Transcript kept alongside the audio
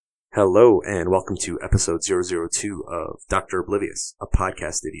Hello and welcome to episode 002 of Dr. Oblivious, a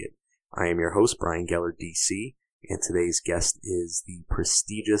podcast idiot. I am your host, Brian Geller, DC, and today's guest is the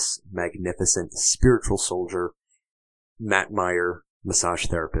prestigious, magnificent, spiritual soldier, Matt Meyer, massage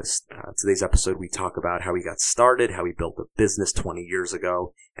therapist. Today's episode, we talk about how he got started, how he built a business 20 years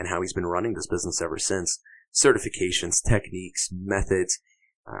ago, and how he's been running this business ever since. Certifications, techniques, methods,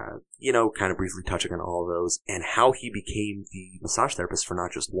 kind of briefly touching on all of those, and how he became the massage therapist for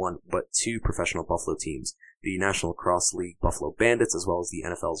not just one, but two professional Buffalo teams, the National Lacrosse League Buffalo Bandits, as well as the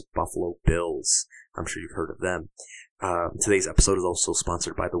NFL's Buffalo Bills. I'm sure you've heard of them. Today's episode is also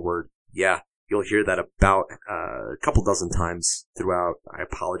sponsored by the word yeah. You'll hear that about a couple dozen times throughout. I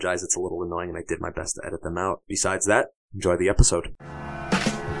apologize, it's a little annoying, and I did my best to edit them out. Besides that, enjoy the episode.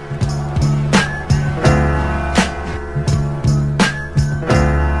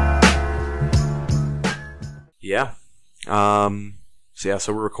 Yeah.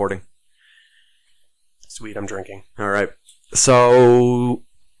 So we're recording. Sweet, I'm drinking. All right. So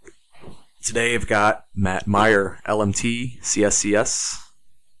today I've got Matt Meyer, LMT, CSCS,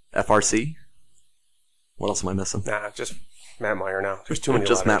 FRC. What else am I missing? Nah, just Matt Meyer now. There's too many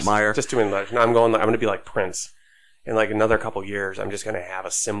just letters. Matt Meyer. Just too many letters. No, I'm going to be like Prince. In like another couple years, I'm just going to have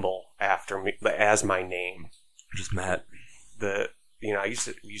a symbol after me as my name. Just Matt. We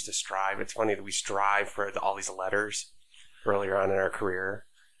used to strive. It's funny that we strive for all these letters earlier on in our career,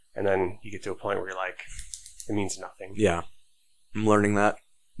 and then you get to a point where you're like, it means nothing. Yeah, I'm learning that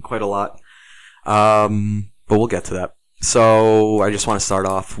quite a lot. But we'll get to that. So I just want to start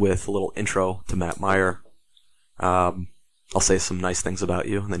off with a little intro to Matt Meyer. I'll say some nice things about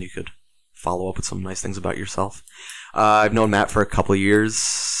you, and then you could follow up with some nice things about yourself. I've known Matt for a couple of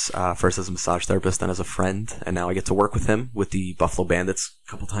years, first as a massage therapist, then as a friend, and now I get to work with him with the Buffalo Bandits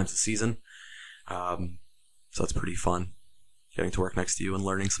a couple times a season. So it's pretty fun getting to work next to you and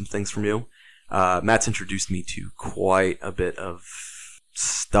learning some things from you. Matt's introduced me to quite a bit of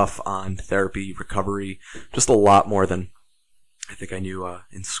stuff on therapy, recovery, just a lot more than I think I knew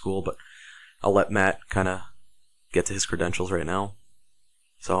in school, but I'll let Matt kind of get to his credentials right now.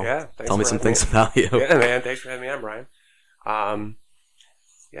 So yeah, tell me some things about you. Yeah, man. Thanks for having me on, Brian.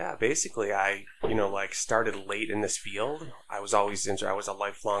 Basically, I started late in this field. I was always I was a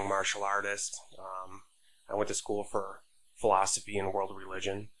lifelong martial artist. I went to school for philosophy and world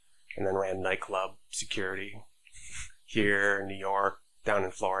religion, and then ran nightclub security here in New York, down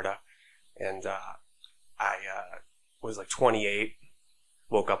in Florida. And I was like 28,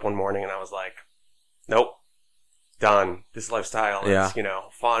 woke up one morning and I was like, nope, done. This lifestyle is,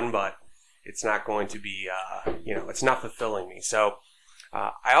 fun, but it's not going to be, it's not fulfilling me. So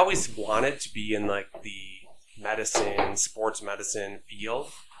I always wanted to be in like the sports medicine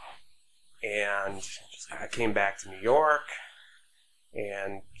field. And I came back to New York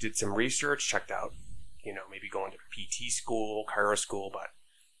and did some research, checked out, maybe going to PT school, chiro school, but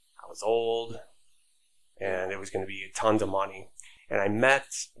I was old and it was going to be tons of money. And I met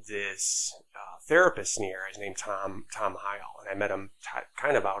this therapist near. His name Tom Heil, and I met him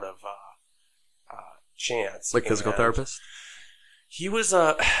kind of out of chance. Like physical therapist? He was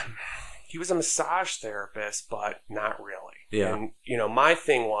a massage therapist, but not really. Yeah. And my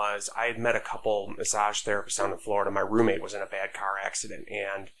thing was I had met a couple massage therapists down in Florida. My roommate was in a bad car accident,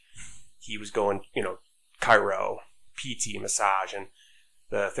 and he was going, chiro, PT, massage, and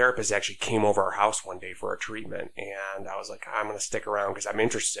the therapist actually came over our house one day for a treatment, and I was like, I'm going to stick around because I'm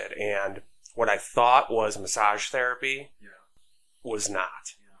interested. And what I thought was massage therapy was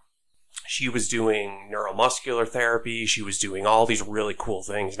not. Yeah. She was doing neuromuscular therapy. She was doing all these really cool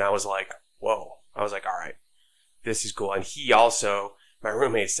things, and I was like, whoa. I was like, all right, this is cool. And he also, my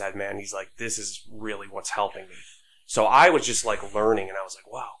roommate said, man, he's like, this is really what's helping me. So I was just like learning, and I was like,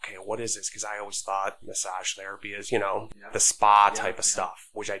 wow, okay, what is this? Because I always thought massage therapy is, the spa type of stuff,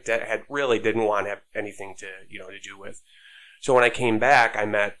 which I really didn't want to have anything to do with. So when I came back, I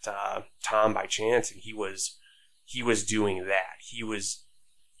met Tom by chance, and he was doing that. He was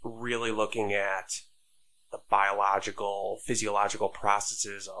really looking at the biological, physiological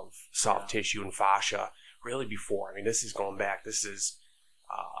processes of soft tissue and fascia really before. I mean, this is going back. This is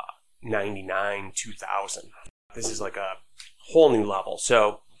 99, 2000. This is like a whole new level.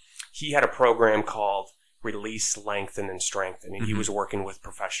 So he had a program called Release, Lengthen, and Strengthen. And he was working with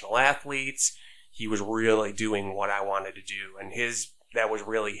professional athletes. He was really doing what I wanted to do. And that was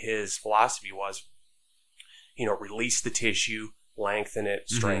really his philosophy was, release the tissue, lengthen it,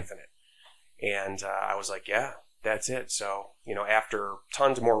 strengthen it. And I was like, yeah, that's it. So, after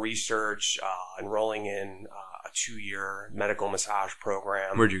tons more research, enrolling in a 2-year medical massage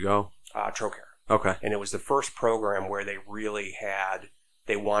program. Where'd you go? Trocaire. Okay. And it was the first program where they really had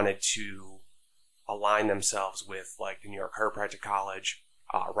they wanted to align themselves with like the New York Chiropractic College,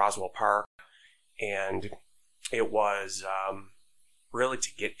 Roswell Park, and it was really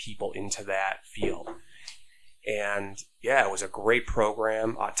to get people into that field. And yeah, it was a great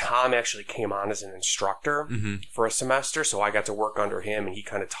program. Tom actually came on as an instructor for a semester, so I got to work under him, and he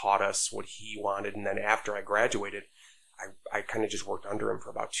kind of taught us what he wanted. And then after I graduated, I kind of just worked under him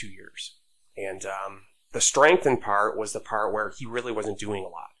for about 2 years. And the strengthen part was the part where he really wasn't doing a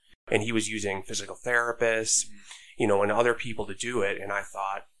lot, and he was using physical therapists, and other people to do it. And I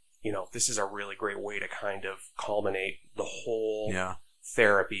thought, this is a really great way to kind of culminate the whole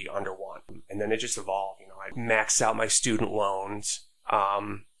therapy under one. And then it just evolved. I maxed out my student loans,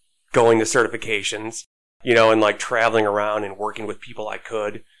 going to certifications, and like traveling around and working with people I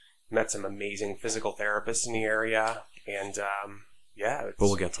could. Met some amazing physical therapists in the area. And but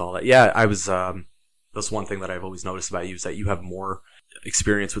we'll get to all that. Yeah, I was. That's one thing that I've always noticed about you is that you have more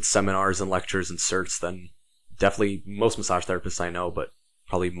experience with seminars and lectures and certs than definitely most massage therapists I know, but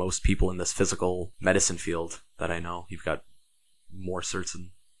probably most people in this physical medicine field that I know. You've got more certs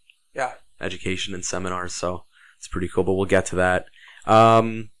and education and seminars, so it's pretty cool. But we'll get to that.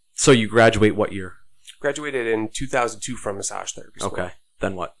 So you graduate what year? Graduated in 2002 from massage therapy school. Okay.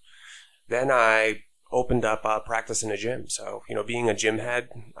 Then what? Then I opened up a practice in a gym. So, being a gym head,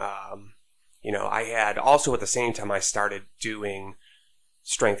 I had also at the same time I started doing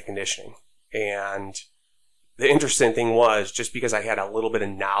strength and conditioning. And the interesting thing was just because I had a little bit of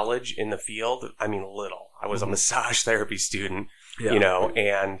knowledge in the field, I was a massage therapy student,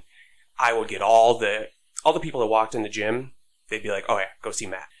 and I would get all the people that walked in the gym, they'd be like, oh yeah, go see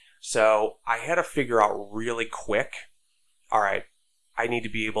Matt. So I had to figure out really quick, all right, I need to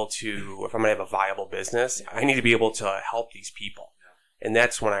be able to, if I'm going to have a viable business, I need to be able to help these people. And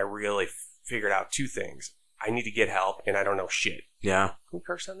that's when I really figured out two things. I need to get help, and I don't know shit. Yeah. Can we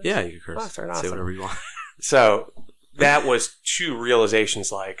curse on this? Yeah, you can curse. Oh, sorry, awesome. Say whatever you want. So that was two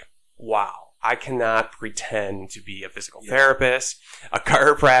realizations like, wow, I cannot pretend to be a physical therapist, a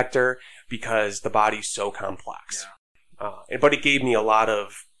chiropractor, because the body's so complex. Yeah. But it gave me a lot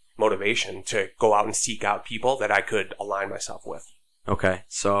of motivation to go out and seek out people that I could align myself with. Okay,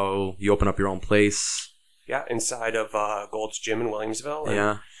 so you open up your own place. Yeah, inside of Gold's Gym in Williamsville.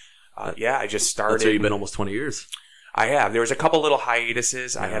 And, yeah. I just started. That's where you've been almost 20 years. I have. There was a couple little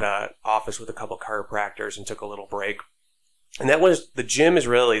hiatuses. Yeah. I had an office with a couple chiropractors and took a little break. And the gym is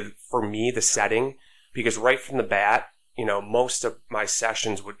really, for me, the setting, because right from the bat, most of my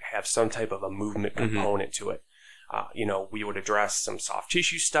sessions would have some type of a movement component to it. We would address some soft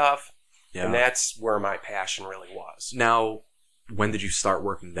tissue stuff, and that's where my passion really was. Now, when did you start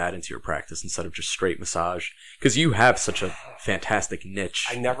working that into your practice instead of just straight massage? Because you have such a fantastic niche.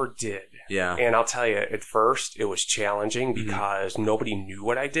 I never did. Yeah. And I'll tell you, at first, it was challenging because nobody knew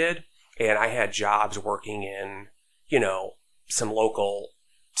what I did. And I had jobs working in, some local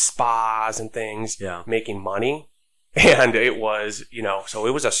spas and things, making money. And it was, so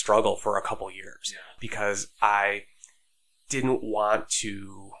it was a struggle for a couple years because I didn't want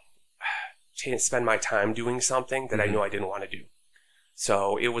to spend my time doing something that I knew I didn't want to do.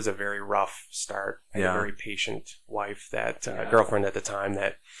 So it was a very rough start. I had a very patient wife, girlfriend at the time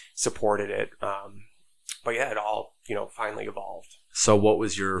that supported it. But yeah, it all, finally evolved. So what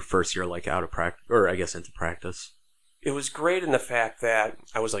was your first year like out of practice, or I guess into practice? It was great in the fact that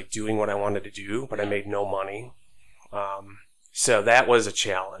I was like doing what I wanted to do, but I made no money. So that was a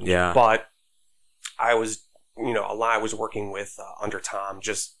challenge. Yeah. But I was, I was working with under Tom,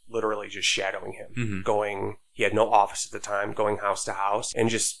 just literally just shadowing him, he had no office at the time, going house to house and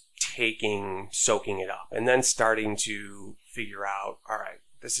just soaking it up, and then starting to figure out, all right,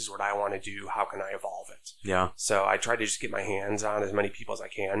 this is what I want to do. How can I evolve it? Yeah. So I tried to just get my hands on as many people as I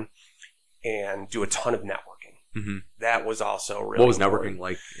can and do a ton of networking. That was also really What was networking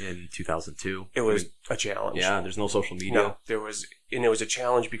like in 2002? It was a challenge. Yeah, there's no social media. No, it was a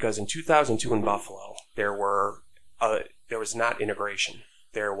challenge because in 2002 in Buffalo, there was not integration.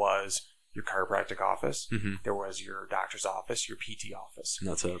 There was your chiropractic office, there was your doctor's office, your PT office. And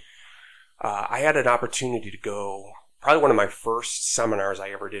that's it. I had an opportunity to go, probably one of my first seminars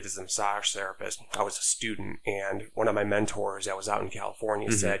I ever did as a massage therapist. I was a student, and one of my mentors that was out in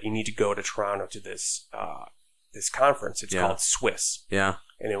California said, you need to go to Toronto to this conference. It's called SWIS. Yeah.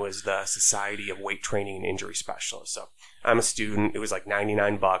 And it was the Society of Weight Training and Injury Specialists. So I'm a student. It was like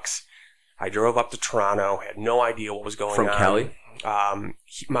 $99. I drove up to Toronto, had no idea what was going on. From Cali?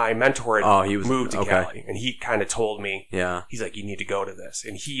 My mentor had moved to okay. Cali, and he kind of told me, he's like, you need to go to this.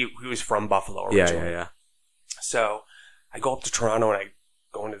 And he was from Buffalo originally. Yeah. So I go up to Toronto and I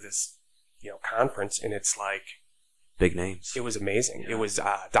go into this, conference, and it's like big names. It was amazing. Yeah. It was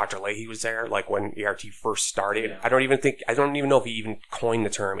Dr. Leahy was there, like when ART first started. I don't even know if he even coined the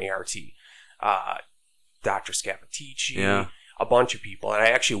term ART. Dr. Scappaticci, a bunch of people. And I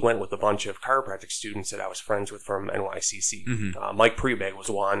actually went with a bunch of chiropractic students that I was friends with from NYCC. Mm-hmm. Mike Prebig was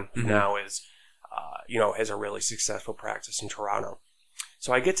one, who Mm-hmm. now is, has a really successful practice in Toronto.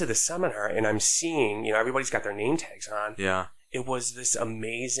 So I get to the seminar and I'm seeing, everybody's got their name tags on. Yeah. It was this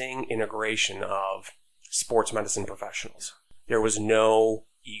amazing integration of sports medicine professionals. There was no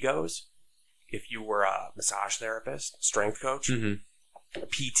egos. If you were a massage therapist, a strength coach, Mm-hmm. a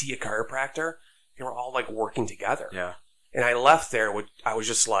PT, a chiropractor, they were all like working together. Yeah. And I left there I was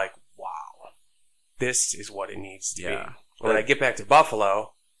just like, wow, this is what it needs to be. When I get back to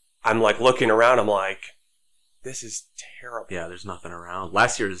Buffalo, I'm like looking around, I'm like, this is terrible. Yeah, there's nothing around.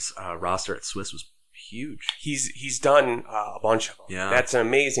 Last year's roster at Swiss was huge. He's done a bunch of them. Yeah. That's an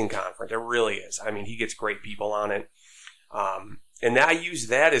amazing conference. It really is. I mean, he gets great people on it. And I use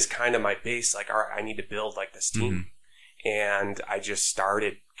that as kind of my base, like, all right, I need to build like this team. Mm-hmm. And I just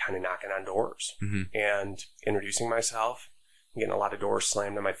started kind of knocking on doors and introducing myself, getting a lot of doors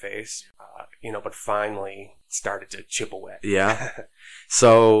slammed in my face, but finally started to chip away. Yeah.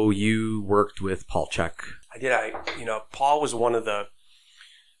 So you worked with Paul Chek. I did. Paul was one of the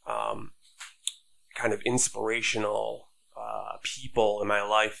kind of inspirational people in my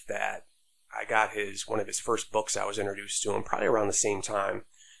life that I got one of his first books. I was introduced to him probably around the same time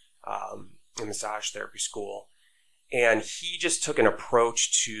in massage therapy school. And he just took an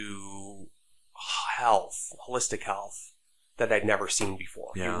approach to holistic health that I'd never seen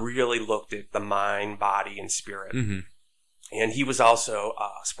before. Yeah. He really looked at the mind, body, and spirit. Mm-hmm. And he was also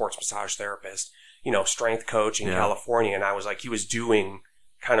a sports massage therapist, strength coach in California. And I was like, he was doing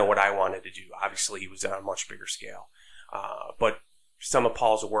kind of what I wanted to do. Obviously, he was on a much bigger scale. But some of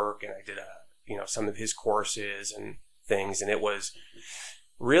Paul's work, and I did some of his courses and things. And it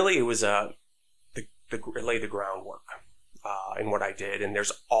laid the groundwork in what I did. And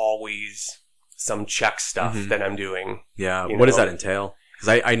there's always some check stuff that I'm doing. Yeah. What does that entail?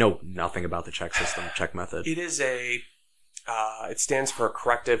 Because I know nothing about the Chek system, Chek method. It is it stands for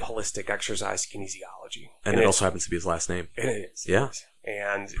Corrective Holistic Exercise Kinesiology. And it also happens to be his last name. It is. Yeah. It is.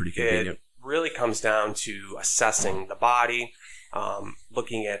 And pretty convenient. It really comes down to assessing the body,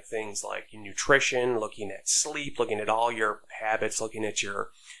 looking at things like nutrition, looking at sleep, looking at all your habits, looking at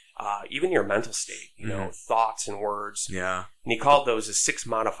your even your mental state, thoughts and words. Yeah. And he called those the 6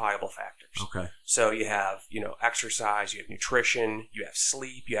 modifiable factors. Okay. So you have, exercise, you have nutrition, you have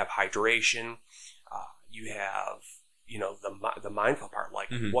sleep, you have hydration, you have, the mindful part, like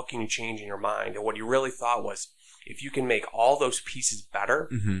what can you change in your mind? And what he really thought was, if you can make all those pieces better,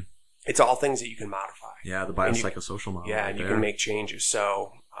 it's all things that you can modify. Yeah, the biopsychosocial model. Yeah, and you can make changes.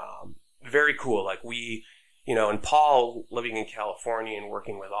 So very cool. Like and Paul living in California and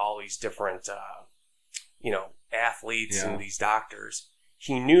working with all these different, athletes and these doctors,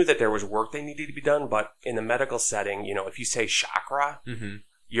 he knew that there was work that needed to be done. But in the medical setting, if you say chakra,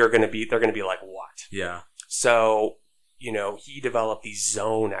 they're going to be like, what? Yeah. So, he developed these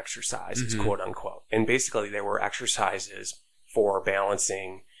zone exercises, quote unquote. And basically they were exercises for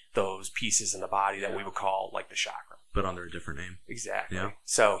balancing those pieces in the body that we would call like the chakra. But under a different name. Exactly. Yeah.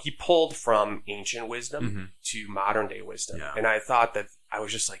 So he pulled from ancient wisdom to modern day wisdom. Yeah. And I thought that I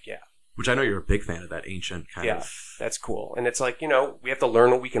was just like, Which I know you're a big fan of that ancient kind of. Yeah, that's cool. And it's like, we have to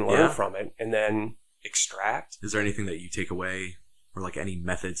learn what we can learn from it and then extract. Is there anything that you take away or like any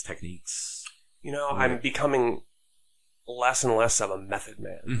methods, techniques? I'm becoming less and less of a method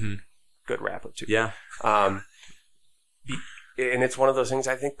man. Good rapper too. Yeah. And it's one of those things,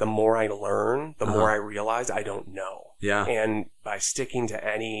 I think the more I learn, the more I realize I don't know. Yeah. And by sticking to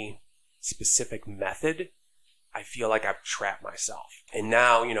any specific method, I feel like I've trapped myself. And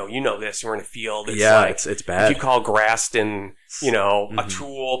now, this, we're in a field. It's it's bad. If you call Graston, a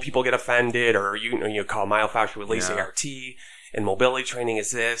tool, people get offended, or you call myofascial release ART, and mobility training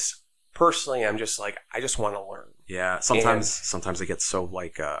is this. Personally, I'm just like, I just want to learn. Yeah. Sometimes I get so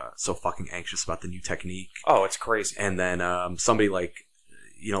so fucking anxious about the new technique. Oh, it's crazy. And then somebody like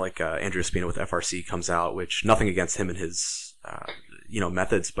Andrew Espino with FRC comes out, which nothing against him and his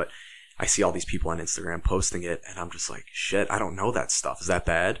methods, but I see all these people on Instagram posting it, and I'm just like, shit, I don't know that stuff. Is that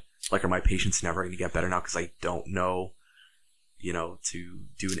bad? Like, are my patients never going to get better now because I don't know, to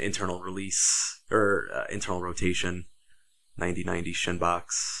do an internal release or internal rotation, 90-90 shin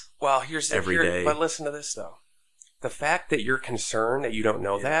box. Well, every day. But listen to this though. The fact that you're concerned that you don't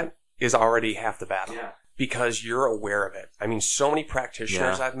know that is already half the battle. Yeah. Because you're aware of it. I mean, so many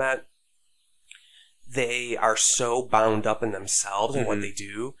practitioners I've met, they are so bound up in themselves and what they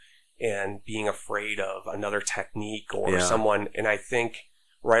do. and being afraid of another technique or someone. And I think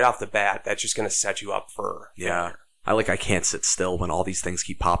right off the bat, that's just going to set you up for failure. I can't sit still when all these things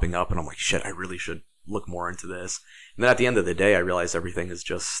keep popping up, and I'm like, shit, I really should look more into this. And then at the end of the day, I realize everything is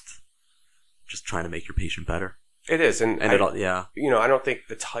just trying to make your patient better. It is, and I don't think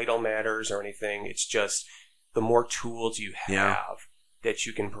the title matters or anything. It's just the more tools you have that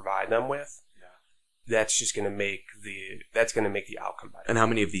you can provide them with. That's just going to make the outcome better. And how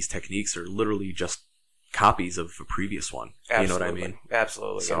many of these techniques are literally just copies of a previous one? Absolutely. You know what I mean?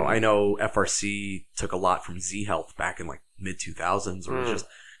 Absolutely. So I know FRC took a lot from Z Health back in like mid 2000s, where it was just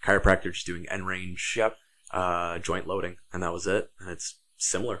chiropractors just doing end range joint loading, and that was it. And it's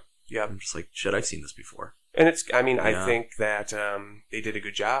similar. Yep. I'm just like, shit, I've seen this before. And I think that they did a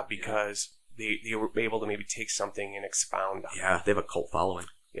good job because they were able to maybe take something and expound on it. Yeah, they have a cult following.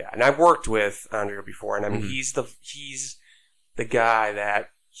 Yeah, and I've worked with Andrea before, and I mean, he's the guy that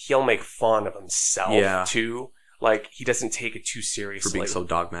he'll make fun of himself too. Like, he doesn't take it too seriously For being so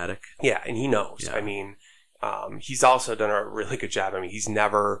dogmatic. Yeah, and he knows. Yeah. I mean, he's also done a really good job. I mean, he's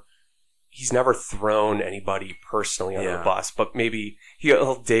never thrown anybody personally under the bus, but maybe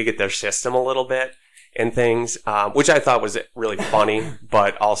he'll dig at their system a little bit and things, which I thought was really funny,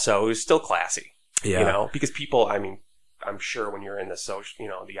 but also it was still classy. Yeah. You know, because people, I mean, I'm sure when you're in the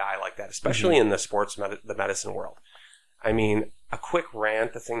the eye like that, especially in the sports, the medicine world. I mean, a quick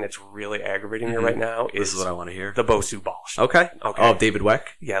rant, the thing that's really aggravating me right now is... This is what I want to hear. The Bosu ball. Okay. Oh, David Weck?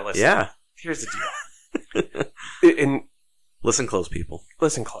 Yeah, listen. Yeah. Here's the deal. And listen close, people.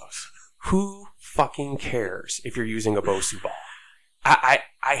 Listen close. Who fucking cares if you're using a Bosu ball? I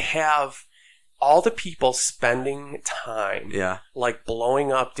have all the people spending time like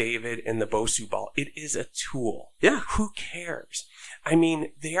blowing up David and the Bosu ball. It is a tool. Yeah. Who cares? I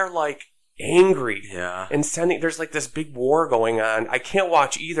mean, they are like angry and there's like this big war going on. I can't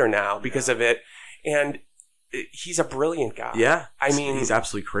watch either now because of it. And he's a brilliant guy. Yeah. I mean, he's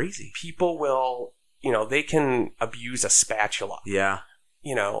absolutely crazy. People will, they can abuse a spatula. Yeah.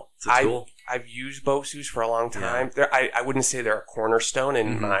 It's a tool. I've used Bosus for a long time. Yeah. I wouldn't say they're a cornerstone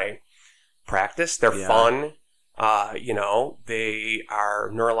in my practice. They're fun. They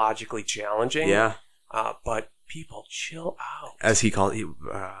are neurologically challenging. Yeah. But people, chill out. As he called it,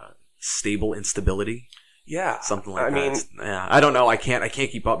 stable instability. Yeah. Something like that. I don't know. I can't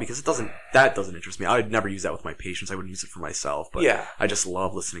keep up because that doesn't interest me. I would never use that with my patients. I wouldn't use it for myself. But I just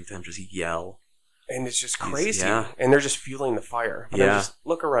love listening to him just yell. And it's just crazy. And they're just fueling the fire. But just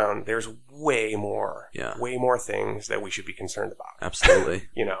look around. There's way more things that we should be concerned about. Absolutely.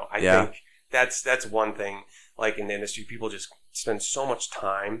 I think that's one thing. Like in the industry, people just spend so much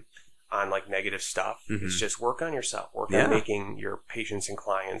time on like negative stuff. Mm-hmm. It's just work on yourself. Work on making your patients and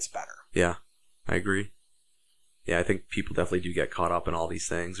clients better. Yeah, I agree. Yeah, I think people definitely do get caught up in all these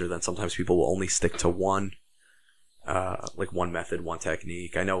things, or then sometimes people will only stick to one method, one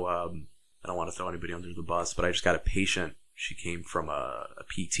technique. I know, I don't want to throw anybody under the bus, but I just got a patient. She came from a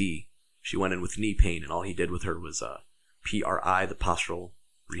PT. She went in with knee pain, and all he did with her was PRI, the Postural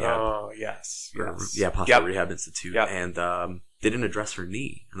Rehab. Oh, yes. Postural Rehab Institute. Yep. And they didn't address her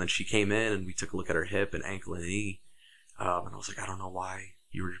knee. And then she came in, and we took a look at her hip and ankle and knee. And I was like, I don't know why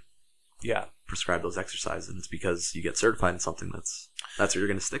you were prescribed those exercises. And it's because you get certified in something that's what you're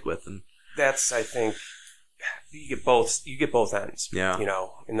going to stick with. And that's, I think, you get both ends. Yeah.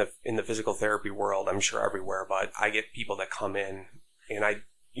 In the physical therapy world, I'm sure everywhere, but I get people that come in, and I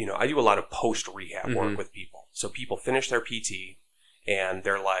do a lot of post rehab work with people. So people finish their PT and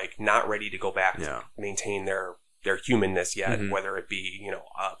they're like not ready to go back to maintain their humanness yet, whether it be,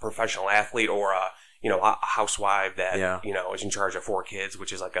 a professional athlete or a housewife that, is in charge of 4 kids,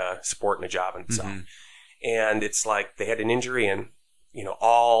 which is like a sport and a job in itself. And it's like they had an injury and,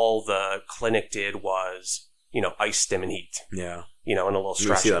 all the clinic did was, ice, stim, and heat. Yeah. And a little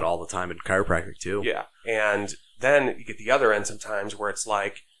stretching. We see that all the time in chiropractic too. Yeah. And then you get the other end sometimes where it's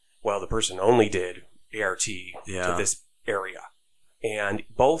like, well, the person only did ART to this area. And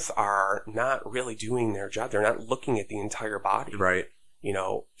both are not really doing their job. They're not looking at the entire body. Right.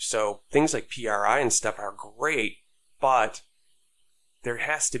 So things like PRI and stuff are great, but there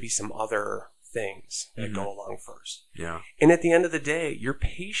has to be some other things that go along first. Yeah. And at the end of the day, your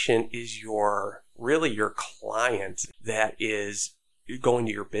patient is really your client that is going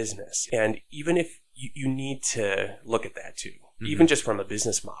to your business. And even if you need to look at that too, even just from a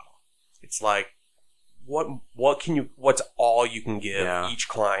business model, it's like, what's all you can give each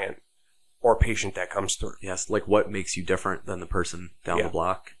client or patient that comes through? Yes. Like what makes you different than the person down the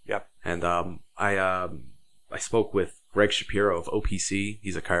block? Yep. And, I spoke with Greg Shapiro of OPC.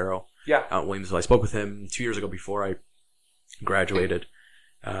 He's a chiro. Yeah. Out in Williamsville. I spoke with him 2 years ago before I graduated.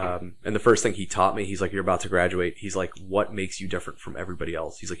 And the first thing he taught me, he's like, you're about to graduate. He's like, what makes you different from everybody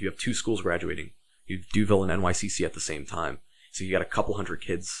else? He's like, you have 2 schools graduating. You have Duville and NYCC at the same time. So you got a couple hundred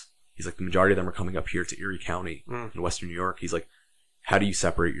kids. He's like, the majority of them are coming up here to Erie County in Western New York. He's like, how do you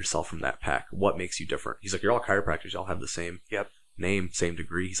separate yourself from that pack? What makes you different? He's like, you're all chiropractors. You all have the same name, same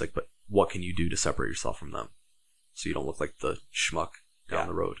degree. He's like, but what can you do to separate yourself from them so you don't look like the schmuck down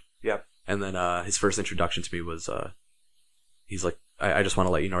the road? Yep. And then his first introduction to me was, he's like, I just want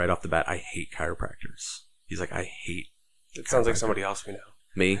to let you know right off the bat, I hate chiropractors. He's like, I hate. It sounds like somebody else we know.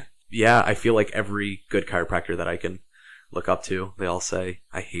 Me? Yeah, I feel like every good chiropractor that I can look up to, they all say,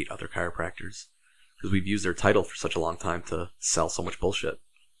 I hate other chiropractors. Because we've used their title for such a long time to sell so much bullshit.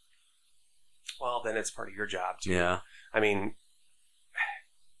 Well, then it's part of your job, too. Yeah. I mean,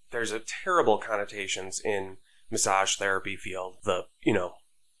 there's a terrible connotations in massage therapy field, the,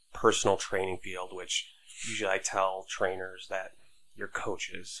 personal training field, which usually I tell trainers that you're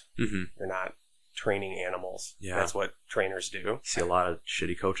coaches. Mm-hmm. You're not training animals. Yeah. That's what trainers do. See a lot of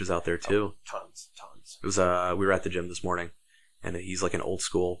shitty coaches out there, too. Oh, tons. It was, we were at the gym this morning, and he's like an old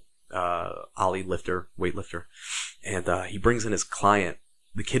school Ollie lifter, weightlifter. And he brings in his client.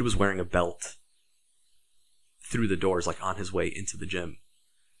 The kid was wearing a belt through the doors, like on his way into the gym.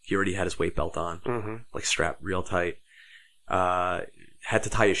 He already had his weight belt on, like strapped real tight. Had to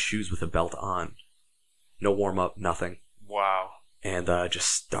tie his shoes with a belt on. No warm up, nothing. Wow. And just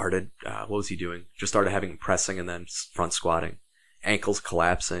started, what was he doing? Just started having pressing and then front squatting. Ankles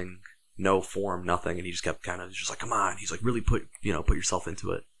collapsing, no form, nothing. And he just kept kind of just like, come on. He's like, really put yourself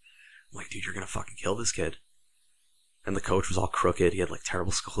into it. I'm like, dude, you're going to fucking kill this kid. And the coach was all crooked. He had like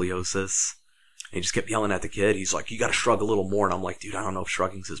terrible scoliosis. And he just kept yelling at the kid. He's like, you got to shrug a little more. And I'm like, dude, I don't know if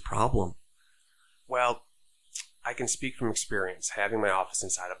shrugging's his problem. Well, I can speak from experience. Having my office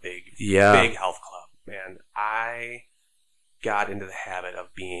inside a big health club, man, I got into the habit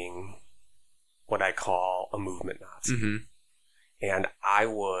of being what I call a movement Nazi. Mm-hmm. And I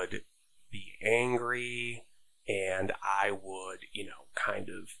would be angry and I would, kind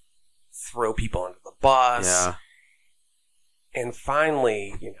of throw people under the bus. Yeah. And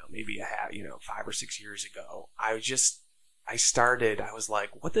finally, maybe 5 or 6 years ago, I was like,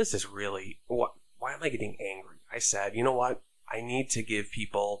 what is this really, why am I getting angry? I said, you know what? I need to give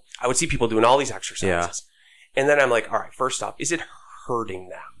people, I would see people doing all these exercises. Yeah. And then I'm like, all right, first off, is it hurting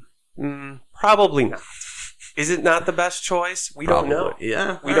them? Probably not. Is it not the best choice? We don't know.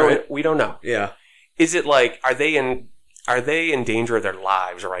 Yeah. We don't know. Yeah. Is it like, are they in danger of their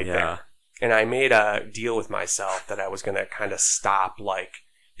lives right there? And I made a deal with myself that I was going to kind of stop like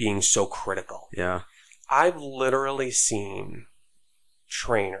being so critical. Yeah. I've literally seen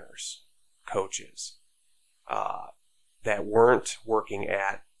trainers, coaches, that weren't working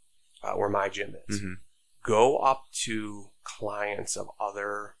at where my gym is, go up to clients of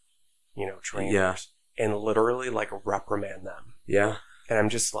other, trainers and literally like reprimand them. Yeah. And I'm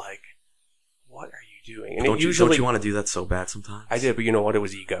just like, what are you doing? And don't you want to do that so bad sometimes? I did, but you know what? It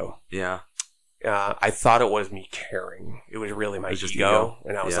was ego. Yeah. I thought it was me caring. It was really my ego.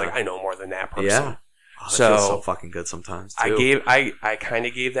 And I was like, I know more than that person. Yeah. Oh, that feels so fucking good sometimes too. I kind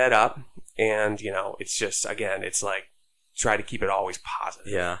of gave that up. And, it's just, again, it's like, try to keep it always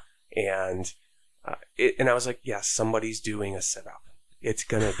positive. Yeah. And, and I was like, yes, somebody's doing a sit-up. It's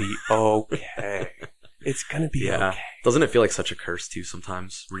going to be okay. It's going to be okay. Doesn't it feel like such a curse too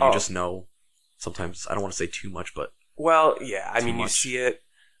sometimes where you just know sometimes, I don't want to say too much, but. Well, yeah. I mean, you see it,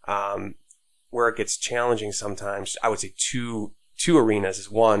 where it gets challenging sometimes. I would say two arenas is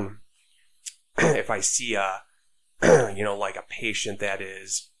one, if I see like a patient that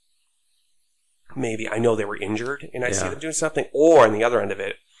is, maybe I know they were injured and I see them doing something, or on the other end of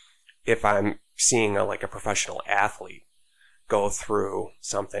it, if I'm seeing a professional athlete go through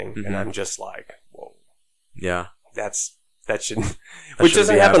something and I'm just like, whoa. Yeah. That shouldn't, which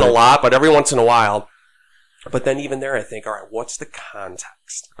doesn't happen a lot, but every once in a while. But then even there, I think, all right, what's the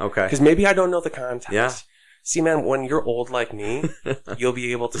context? Okay. Because maybe I don't know the context. Yeah. See, man, when you're old like me, you'll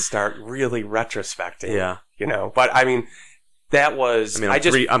be able to start really retrospecting. Yeah. But I mean, that was. I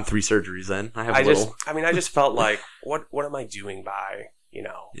mean, I'm 3 surgeries in. I just felt like, what am I doing by,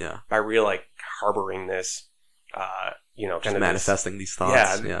 by really harboring this, just kind of manifesting these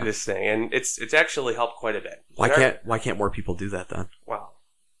thoughts. This thing, and it's actually helped quite a bit. Why can't more people do that then? Well,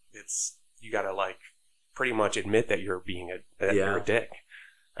 you got to pretty much admit that you're you're a dick.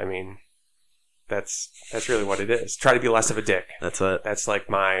 I mean, that's really what it is. Try to be less of a dick. That's it. That's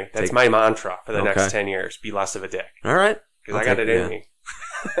my mantra for the next 10 years. Be less of a dick. All right. Because I got it in me.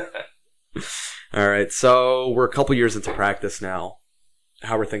 All right. So we're a couple years into practice now.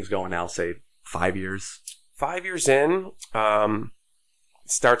 How are things going now? Say 5 years. 5 years in.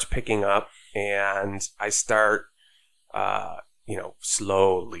 starts picking up, and I start,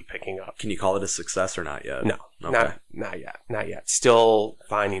 slowly picking up. Can you call it a success or not yet? No, Okay. not yet. Still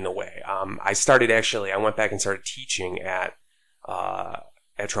finding the way. I went back and started teaching at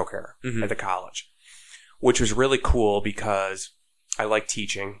Trocare Mhm. at the college, which was really cool because I like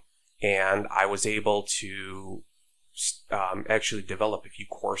teaching, and I was able to actually develop a few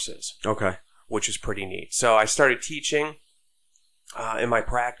courses, Okay. which is pretty neat. So I started teaching in my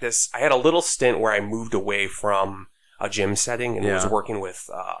practice. I had a little stint where I moved away from a gym setting and was Yeah. working with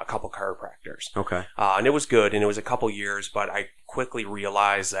a couple chiropractors. Okay. And it was good, and it was a couple years, but I quickly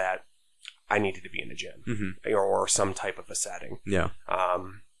realized that I needed to be in the gym Mm-hmm. or some type of a setting. Yeah.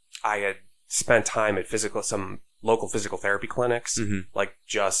 I had spent time at some local physical therapy clinics, Mm-hmm. like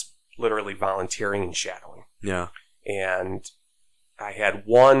just literally volunteering and shadowing. Yeah. And I had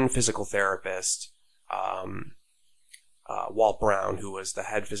one physical therapist, Walt Brown, who was the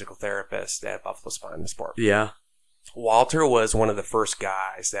head physical therapist at Buffalo Spine and Sport. Yeah. Walter was one of the first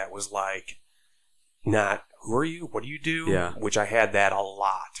guys that was like, not, who are you? What do you do? Yeah. Which I had that a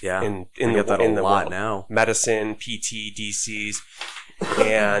lot. Yeah. In I get that a lot world. now. Medicine, PT, DCs.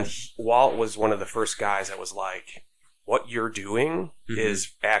 And Walt was one of the first guys that was like, what you're doing Mhm.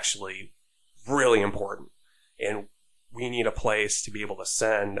 is actually really important. And we need a place to be able to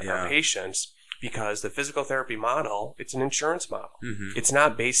send Yeah. our patients, because the physical therapy model, it's an insurance model. Mm-hmm. It's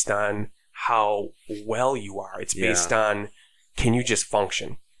not based on how well you are. It's Yeah. based on, can you just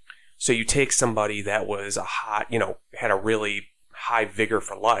function? So you take somebody that was had a really high vigor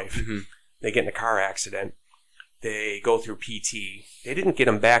for life. Mm-hmm. They get in a car accident. They go through PT. They didn't get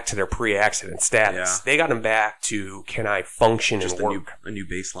them back to their pre-accident status. Yeah. They got them back to, can I function Just and work? a new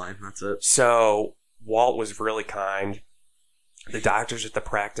baseline. That's it. So Walt was really kind. The doctors at the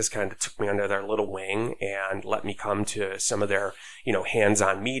practice kind of took me under their little wing and let me come to some of their,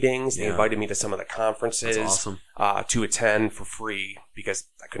 hands-on meetings. They Yeah. invited me to some of the conferences That's awesome. to attend for free, because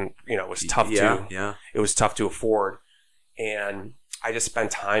I couldn't, it was tough Yeah. it was tough to afford. And I just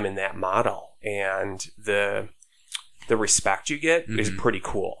spent time in that model, and the respect you get is Mhm. pretty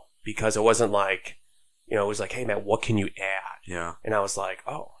cool, because it wasn't like, it was like, hey man, what can you add? Yeah. And I was like,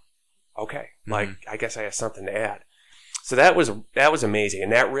 oh, okay. Mhm. Like, I guess I have something to add. So that was amazing.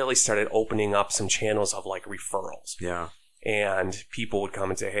 And that really started opening up some channels of like referrals. Yeah. And people would come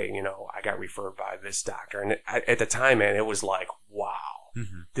and say, hey, I got referred by this doctor. And at the time, man, it was like, wow,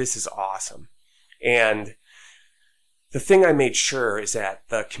 Mm-hmm. this is awesome. And the thing I made sure is that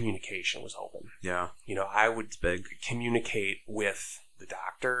the communication was open. Yeah. I would It's big. communicate with the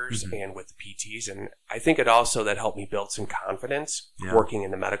doctors Mhm. and with the PTs. And I think it also that helped me build some confidence Yeah. working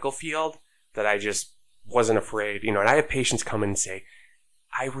in the medical field, that I just wasn't afraid. And I have patients come in and say,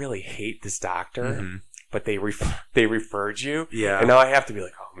 I really hate this doctor, Mm-hmm. but they referred you. Yeah. And now I have to be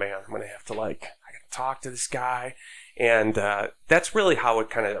like, oh man, I'm going to have to I got to talk to this guy. And that's really how it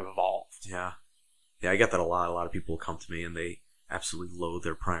kind of evolved. Yeah. Yeah, I get that a lot. A lot of people come to me and they absolutely loathe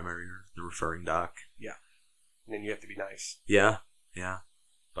their primary or the referring doc. And then you have to be nice. Yeah. Yeah.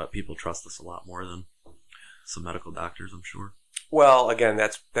 But people trust us a lot more than some medical doctors, I'm sure. Well, again,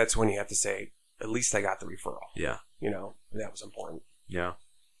 that's when you have to say, at least I got the referral. Yeah. That was important. Yeah.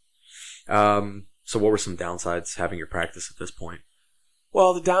 So what were some downsides having your practice at this point?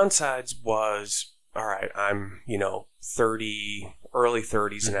 Well, the downsides was, all right, I'm, 30, early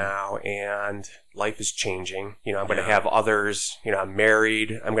 30s Mhm. now, and life is changing. I'm going to Yeah. have others, I'm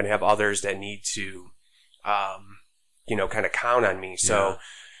married. I'm going to have others that need to, kind of count on me. So Yeah.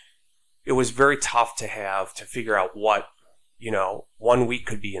 it was very tough to figure out what, 1 week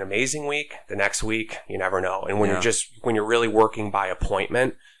could be an amazing week. The next week, you never know. And when Yeah. when you're really working by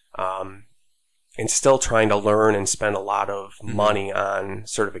appointment, and still trying to learn and spend a lot of Mhm. money on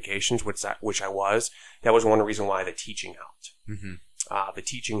certifications, which I was, that was one reason why the teaching helped. Mm-hmm. The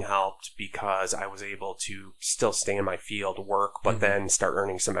teaching helped because I was able to still stay in my field, work, but Mhm. then start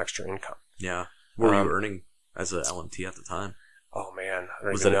earning some extra income. Yeah. What were Um, you earning as a LMT at the time? Oh man, I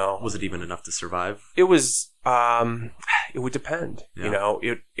don't Was even it know. was it even enough to survive? It was, it would depend. Yeah.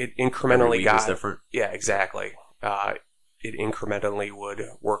 It Every incrementally week was got, different. yeah, exactly. It incrementally would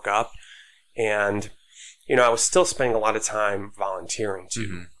work up. And, I was still spending a lot of time volunteering too.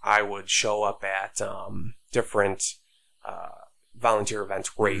 Mhm. I would show up at different volunteer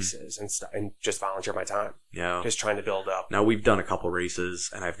events, races, and stuff, and just volunteer my time, Yeah. just trying to build up. Now we've done a couple races,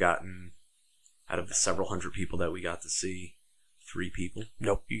 and I've gotten out of the several hundred people that we got to see, 3 people.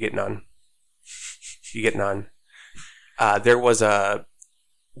 Nope, you get none. You get none. There was a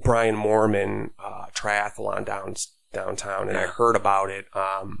Brian Moorman triathlon downtown, and I Yeah. heard about it.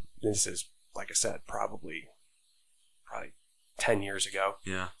 This is, like I said, probably 10 years ago.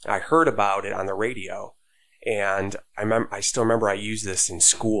 Yeah. I heard about it on the radio, and I still remember I used this in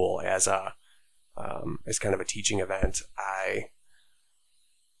school as kind of a teaching event. I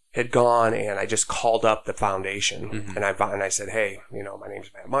had gone and I just called up the foundation, and I said, hey, my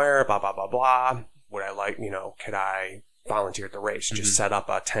name's Matt Meyer, blah, blah, blah, blah. Would I like, could I volunteer at the race, just set up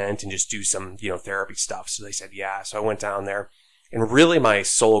a tent and just do some, therapy stuff? So they said, yeah. So I went down there, and really my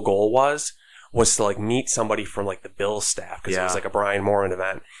sole goal was to like meet somebody from like the Bills staff, because it was like a Brian Moran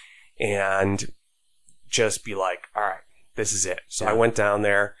event, and just be like, all right, this is it. So I went down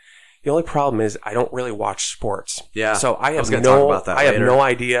there. The only problem is I don't really watch sports. Yeah. So I have talk about that have later. no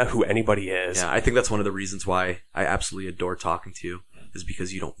idea who anybody is. Yeah, I think that's one of the reasons why I absolutely adore talking to you, is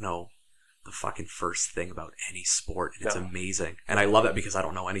because you don't know the fucking first thing about any sport. And it's amazing. And I love that because I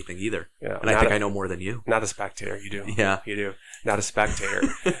don't know anything either. Yeah. And I think I know more than you. Not a spectator. You do. Yeah. You do. Not a spectator.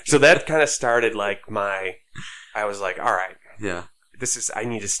 So that kind of started like I was like, all right. Yeah. I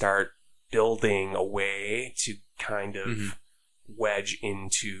need to start building a way to kind of wedge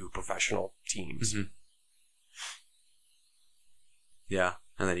into professional teams. Yeah.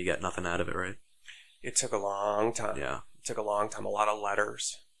 And then you get nothing out of it, right? It took a long time. Yeah. It took a long time. A lot of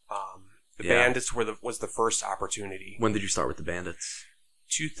letters. The Bandits was the first opportunity. When did you start with the Bandits?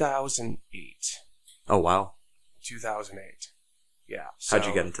 2008. Oh, wow. 2008. Yeah. How'd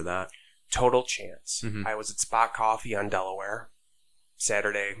you get into that? Total chance. I was at Spot Coffee on Delaware,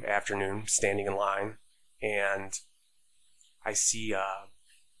 Saturday afternoon, standing in line, and I see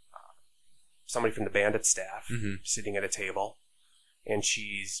somebody from the Bandit staff sitting at a table, and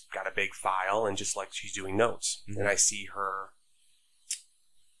she's got a big file and just like she's doing notes. And I see her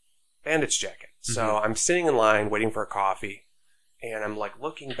Bandits jacket. So I'm sitting in line waiting for a coffee, and I'm like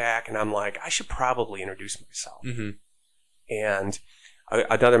looking back, and I'm like, I should probably introduce myself. And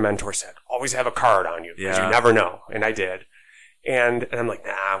another mentor said, always have a card on you, because you never know. And I did. And I'm like,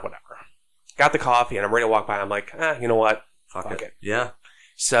 nah, whatever. Got the coffee, and I'm ready to walk by. I'm like, you know what? Fuck it. Yeah.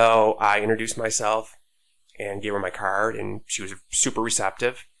 So I introduced myself and gave her my card, and she was super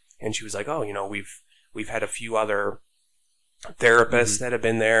receptive. And she was like, oh, we've had a few other therapists that have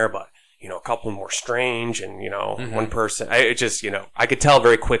been there, but a couple more strange, and one person, I could tell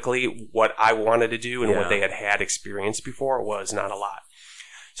very quickly what I wanted to do, and what they had experienced before was not a lot.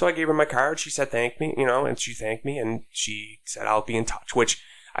 So I gave her my card. She said thank me, and she thanked me, and she said I'll be in touch, which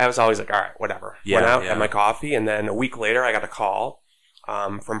I was always like, all right, whatever. Went out, had my coffee, and then a week later I got a call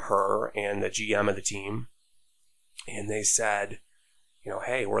from her and the GM of the team, and they said,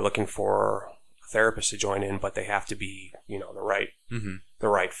 hey, we're looking for therapist to join in, but they have to be, the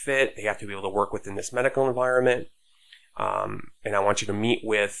right fit. They have to be able to work within this medical environment. And I want you to meet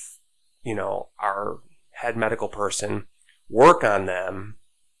with, our head medical person, work on them,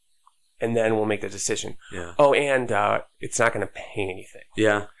 and then we'll make the decision. Yeah. Oh, and it's not going to pay anything.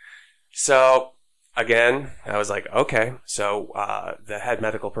 Yeah. So again, I was like, okay. So the head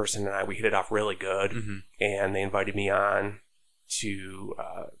medical person and we hit it off really good, and they invited me on to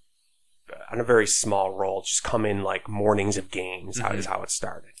on a very small role, just come in like mornings of games, is how it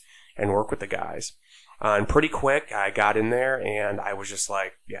started, and work with the guys. And pretty quick, I got in there, and I was just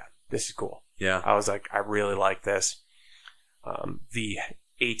like, yeah, this is cool. Yeah. I was like, I really like this. The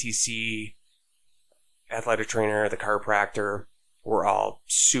ATC athletic trainer, the chiropractor, were all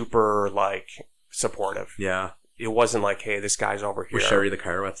super like supportive. Yeah. It wasn't like, hey, this guy's over here. Was Sherry the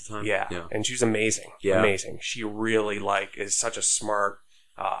chiro at the time? Yeah. And she's amazing. Yeah. Amazing. She really is such a smart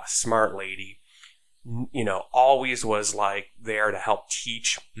lady. Always was like there to help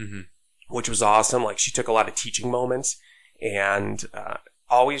teach, which was awesome. Like she took a lot of teaching moments, and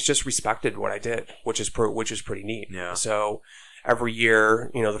always just respected what I did, which is pretty neat. Yeah. So every year,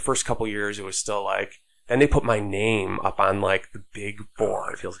 the first couple years, it was still like, then they put my name up on like the big board.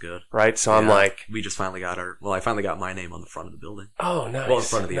 Oh, it feels good, right? So I'm like, we just finally got I finally got my name on the front of the building. Oh, nice. Well, in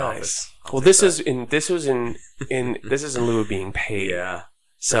front of the office. This is in lieu of being paid. Yeah.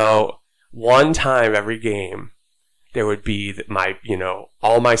 So one time every game, there would be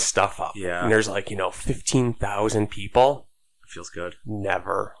all my stuff up. Yeah. And there's 15,000 people. It feels good.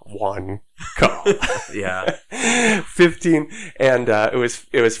 Never one call. Yeah. 15. And it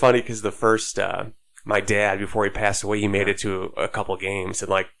was funny because the first, my dad, before he passed away, he made it to a couple games,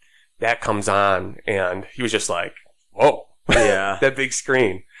 and that comes on, and he was just like, whoa. Yeah. That big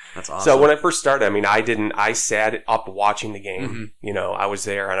screen. That's awesome. So when I first started, I sat up watching the game. I was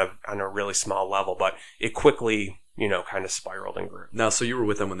there on a really small level, but it quickly, kind of spiraled and grew. Now, so you were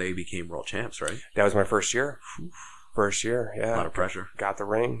with them when they became world champs, right? That was my first year. First year, yeah. A lot of pressure. Got the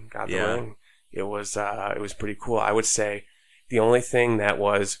ring. It was pretty cool. I would say the only thing that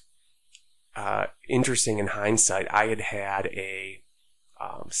was interesting in hindsight, I had a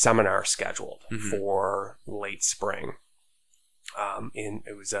seminar scheduled for late spring.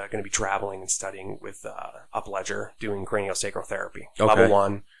 It was going to be traveling and studying with Upledger, doing craniosacral therapy, level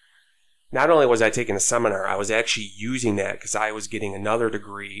 1. Not only was I taking a seminar, I was actually using that because I was getting another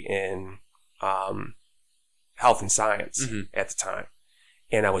degree in health and science at the time.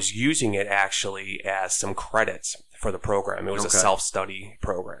 And I was using it actually as some credits for the program. It was a self-study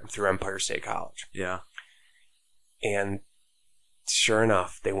program through Empire State College. Yeah. And sure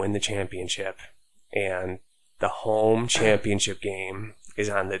enough, they win the championship. And the home championship game is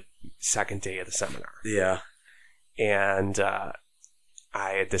on the second day of the seminar. Yeah. And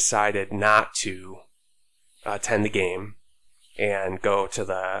I had decided not to attend the game and go to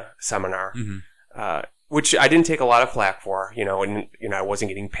the seminar, which I didn't take a lot of flack for, and I wasn't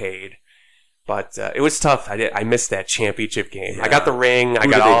getting paid. But it was tough. I missed that championship game. Yeah. I got the ring. I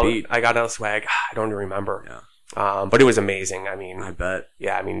got all the swag. I don't even remember. Yeah. But it was amazing. I mean, I bet.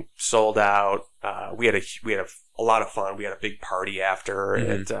 Yeah. I mean, sold out. We had a lot of fun. We had a big party after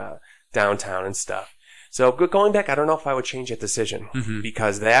at downtown and stuff. So going back, I don't know if I would change that decision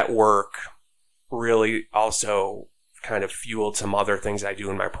because that work really also kind of fueled some other things I do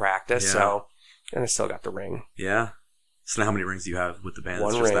in my practice. Yeah. So, and I still got the ring. Yeah. So now how many rings do you have with the band? One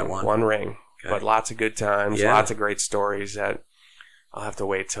it's ring. Just that one? One ring. Okay. But lots of good times, lots of great stories that I'll have to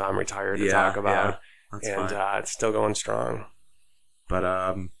wait till I'm retired to talk about. Yeah. That's and it's still going strong. But,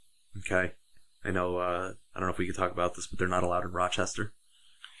 okay. I know, I don't know if we could talk about this, but they're not allowed in Rochester.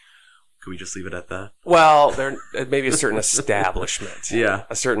 Could we just leave it at that? Well, there maybe a certain establishment. Yeah.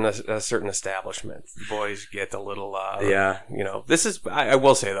 A certain establishment. The boys get a little, this is, I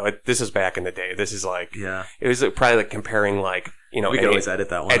will say though, this is back in the day. This is like, it was probably like comparing like, we could always edit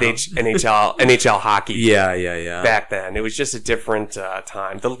that one. NHL hockey. Yeah. Back then. It was just a different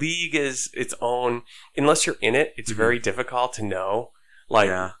time. The league is its own, unless you're in it, it's very difficult to know.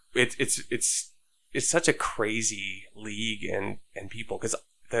 Like, it's such a crazy league and people, because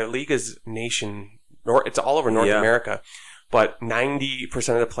the league is it's all over North America, but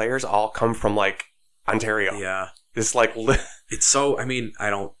 90% of the players all come from like Ontario. Yeah. It's like, it's so, I mean, I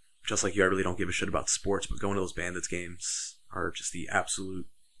don't, just like you, I really don't give a shit about sports, but going to those Bandits games are just the absolute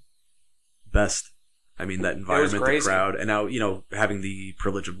best. I mean, that environment, the crowd, and now, having the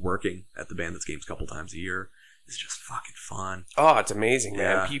privilege of working at the Bandits games a couple times a year is just fucking fun. Oh, it's amazing,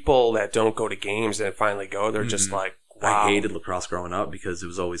 man. People that don't go to games and finally go, they're just like, wow. I hated lacrosse growing up because it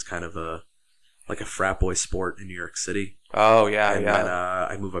was always kind of a frat boy sport in New York City. Oh, yeah, and then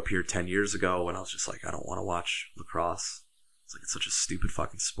I moved up here 10 years ago and I was just like, I don't want to watch lacrosse. It's like, it's such a stupid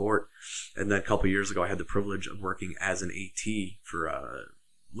fucking sport. And then a couple of years ago, I had the privilege of working as an AT for a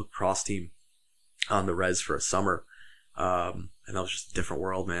lacrosse team on the res for a summer. And that was just a different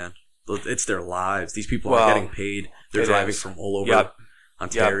world, man. It's their lives. These people are getting paid. They're driving from all over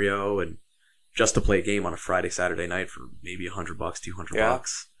Ontario and just to play a game on a Friday, Saturday night for maybe $100,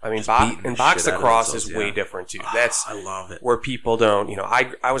 $200. I mean, box lacrosse is way different too. I love it. Where people don't,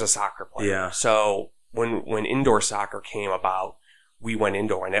 I was a soccer player. Yeah. So when indoor soccer came about, we went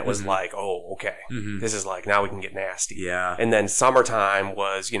indoor and it was like, oh, okay. This is like, now we can get nasty. Yeah. And then summertime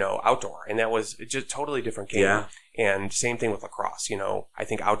was, outdoor, and that was just totally different game. Yeah. And same thing with lacrosse. I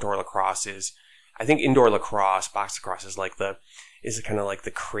think outdoor lacrosse indoor lacrosse, box lacrosse is kind of like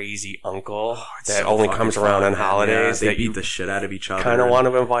the crazy uncle that only comes around on holidays. Yeah, they beat the shit out of each other. Kind of want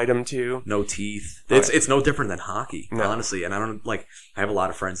to invite them to. No teeth. It's no different than hockey, honestly. And I have a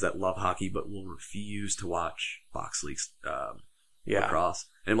lot of friends that love hockey but will refuse to watch box leagues, lacrosse.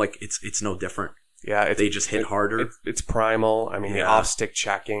 And it's no different. Yeah, they just hit harder. It's primal. I mean, the off-stick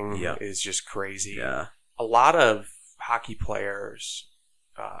checking is just crazy. Yeah. A lot of hockey players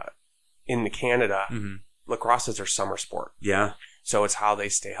in Canada, lacrosse is their summer sport. Yeah. So it's how they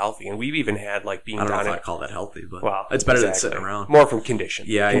stay healthy. And we've even had being I don't know if I call that healthy, but it's better than sitting around. More from condition.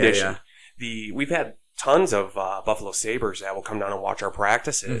 Yeah. We've had tons of Buffalo Sabres that will come down and watch our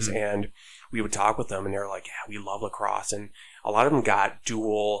practices, and we would talk with them, and they're like, yeah, we love lacrosse. And a lot of them got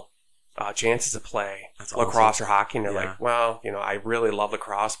dual chances to play lacrosse or hockey, and they're like, well, I really love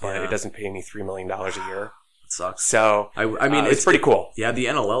lacrosse, but it doesn't pay me $3 million a year. It sucks. So, I mean, it's pretty cool. Yeah, the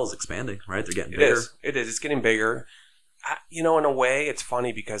NLL is expanding, right? They're getting bigger. It is. It's getting bigger. In a way, it's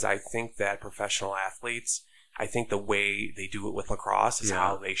funny because I think that professional athletes, I think the way they do it with lacrosse is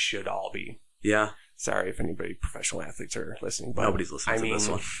how they should all be. Yeah. Sorry if anybody professional athletes are listening, but nobody's listening to this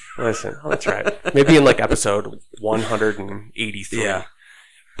one. Listen, that's right. Maybe in episode 183. Yeah.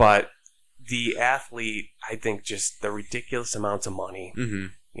 But the athlete, I think, just the ridiculous amounts of money.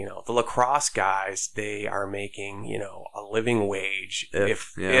 The lacrosse guys, they are making, a living wage,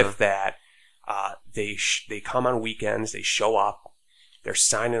 if that. They come on weekends. They show up. They're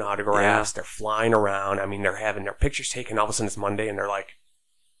signing autographs. They're flying around. I mean, they're having their pictures taken. All of a sudden, it's Monday, and they're like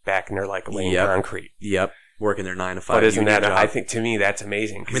back, and they're like laying concrete. Yep. Working their 9 to 5. But isn't that? job. I think to me that's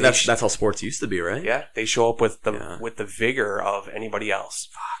amazing. I mean, that's how sports used to be, right? Yeah, they show up with the vigor of anybody else.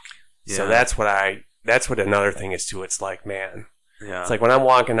 Fuck. Yeah. So that's what another thing is too. It's like, man. Yeah. It's like when I'm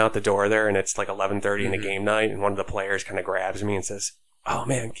walking out the door there and it's like 11:30 in a game night, and one of the players kind of grabs me and says, "Oh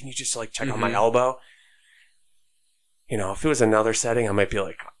man, can you just like check out my elbow?" You know, if it was another setting, I might be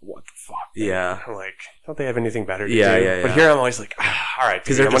like, "What the fuck?" Man? Yeah. Like, don't they have anything better to do? Yeah. But here I'm always like, all right,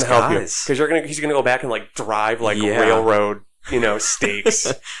 because I'm they're gonna just help guys. you because he's gonna go back and like drive like railroad,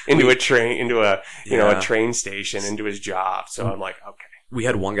 stakes into a train, a train station, into his job. So I'm like, okay. We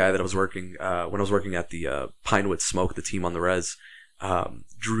had one guy that I was working when I was working at the Pinewood Smoke, the team on the res.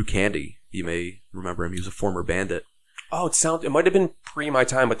 Drew Candy, you may remember him. He was a former Bandit. Oh, it might have been pre my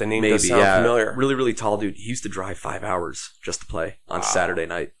time, but the name does sound familiar. Really, really tall dude. He used to drive 5 hours just to play on Saturday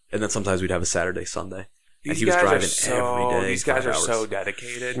night, and then sometimes we'd have a Saturday, Sunday. And he was driving every day. These guys are so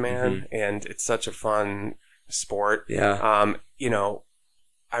dedicated, man, and it's such a fun sport. Yeah.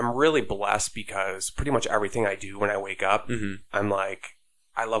 I'm really blessed because pretty much everything I do when I wake up, I'm like,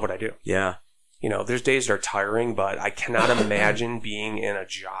 I love what I do. Yeah. There's days that are tiring, but I cannot imagine being in a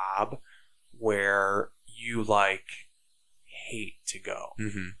job where you like hate to go,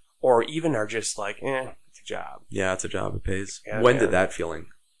 or even are just like, it's a job. Yeah, it's a job. It pays. Yeah, when did that feeling?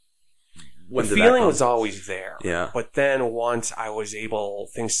 The feeling was always there. Yeah. But then once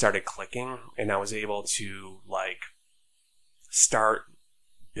things started clicking, and I was able to like start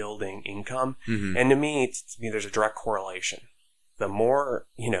building income, and to me, there's a direct correlation. The more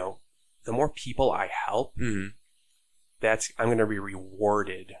people I help, I'm going to be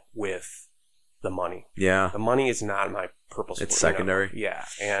rewarded with the money. Yeah. The money is not my purpose. It's secondary. Yeah.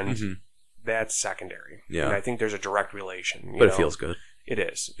 And that's secondary. Yeah. And I think there's a direct relation. But it feels good. It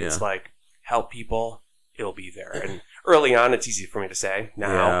is. Yeah. It's like, help people, it'll be there. And early on, it's easy for me to say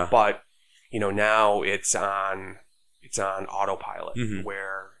now, but now it's on autopilot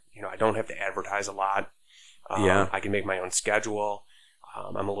where, I don't have to advertise a lot. I can make my own schedule.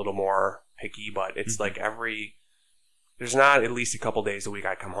 I'm a little more picky, but it's like there's not at least a couple days a week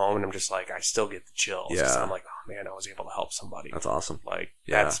I come home and I'm just like, I still get the chills. Yeah. I'm like, oh man, I was able to help somebody. That's awesome. Like,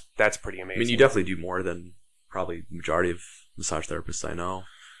 that's pretty amazing. I mean, you definitely do more than probably the majority of massage therapists I know.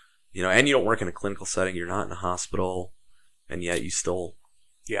 And you don't work in a clinical setting. You're not in a hospital, and yet you still,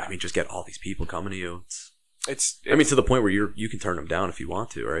 just get all these people coming to you. It's to the point where you can turn them down if you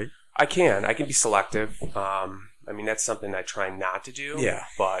want to, right? I can be selective. That's something I try not to do. Yeah.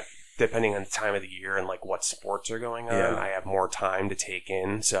 But depending on the time of the year and like what sports are going on, I have more time to take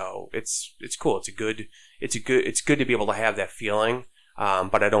in. So it's cool. It's good to be able to have that feeling.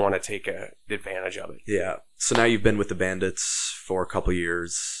 But I don't want to take advantage of it. Yeah. So now you've been with the Bandits for a couple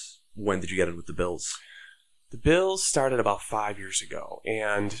years. When did you get in with the Bills? The Bills started about 5 years ago,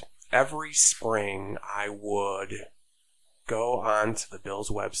 and every spring I would go onto the Bills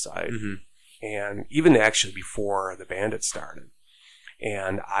website, and even actually before the Bandits started,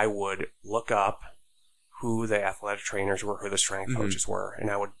 and I would look up who the athletic trainers were, who the strength coaches were, and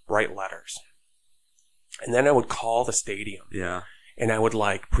I would write letters. And then I would call the stadium. Yeah. And I would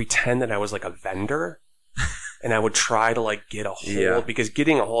like pretend that I was like a vendor. And I would try to like get a hold because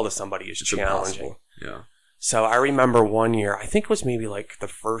getting a hold of somebody is challenging. Impossible. Yeah. So I remember one year, I think it was maybe like the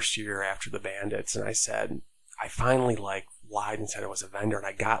first year after the Bandits, and I finally like lied and said I was a vendor, and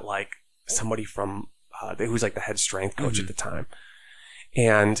I got like somebody from who was like the head strength coach at the time,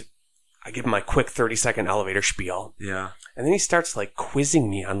 and I give him my quick 30-second elevator spiel. Yeah. And then he starts like quizzing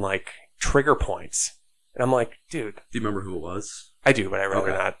me on like trigger points, and I'm like, dude, do you remember who it was? I do, but I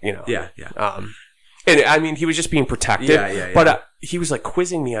rather not. Yeah. And I mean, he was just being protected. Yeah. But he was like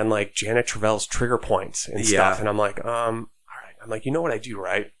quizzing me on like Janet Travell's trigger points and stuff. And I'm like, all right. I'm like, you know what I do,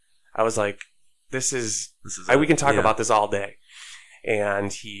 right? I was like, we can talk about this all day.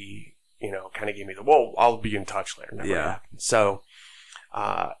 And he, kind of gave me I'll be in touch later. Never happened. So,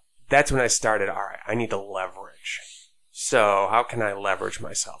 that's when I started, all right, I need to leverage. So how can I leverage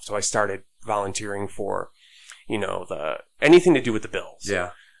myself? So I started volunteering for, anything to do with the Bills.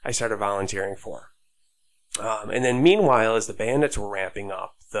 Yeah. I started volunteering for. And then meanwhile, as the Bandits were ramping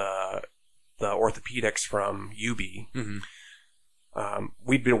up, the orthopedics from UB,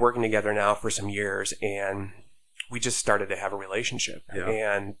 we'd been working together now for some years, and we just started to have a relationship. Yeah.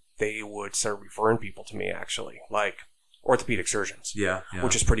 And they would start referring people to me, actually, like orthopedic surgeons,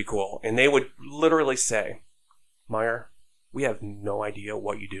 which is pretty cool. And they would literally say, Meyer, we have no idea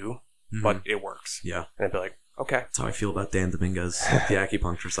what you do, but it works. Yeah. And I'd be like, okay. That's how I feel about Dan Dominguez, the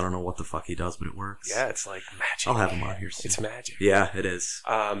acupuncturist. I don't know what the fuck he does, but it works. Yeah, it's like magic. I'll have him on here soon. It's magic. Yeah, it is.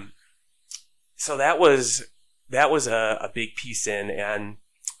 So that was a big piece in, and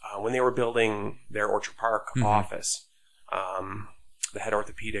when they were building their Orchard Park office, the head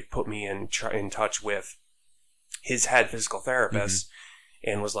orthopedic put me in touch with his head physical therapist,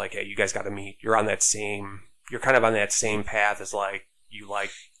 and was like, "Hey, you guys got to meet. You're kind of on that same path as like you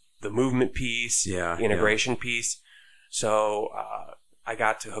like the movement piece, the integration piece." So I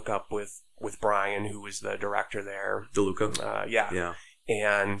got to hook up with Brian, who was the director there, DeLuca. yeah.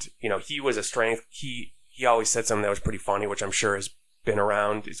 And, he was a strength. He always said something that was pretty funny, which I'm sure has been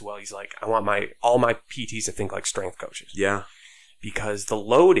around as well. He's like, I want all my PTs to think like strength coaches. Yeah. Because the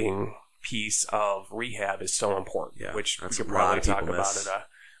loading piece of rehab is so important, which we could probably talk about at a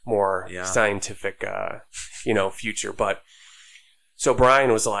more scientific, future. But so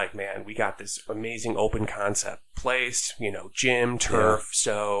Brian was like, man, we got this amazing open concept place, gym, turf. Yeah.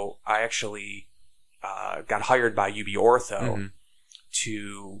 So I actually got hired by UB Ortho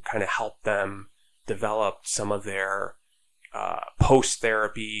to kind of help them develop some of their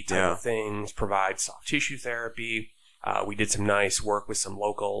post-therapy type of things, provide soft tissue therapy. We did some nice work with some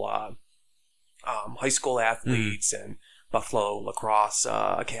local high school athletes and Buffalo Lacrosse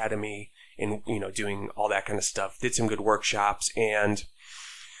Academy, and doing all that kind of stuff. Did some good workshops, and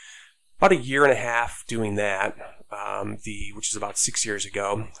about a year and a half doing that, which is about 6 years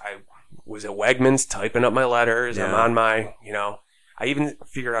ago. I was at Wegmans typing up my letters. I'm on my, I even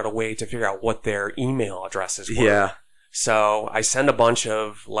figured out a way to figure out what their email addresses were. Yeah. So I send a bunch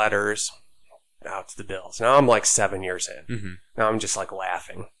of letters out to the Bills. Now I'm like 7 years in. Now I'm just like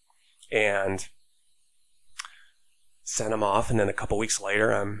laughing, and send them off. And then a couple weeks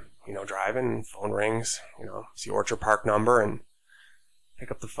later, I'm driving, phone rings, it's the Orchard Park number, and pick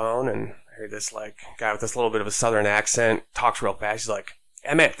up the phone, and I hear this like guy with this little bit of a southern accent, talks real fast. He's like,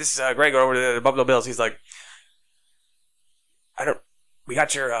 "Hey man, this is Greg over to the Buffalo Bills." He's like, we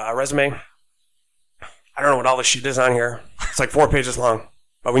got your resume. I don't know what all this shit is on here. It's like 4 pages long,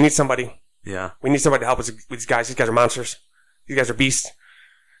 but we need somebody. Yeah. We need somebody to help us with these guys. These guys are monsters. These guys are beasts.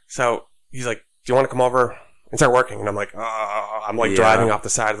 So he's like, "Do you want to come over and start working?" And I'm like, I'm like driving off the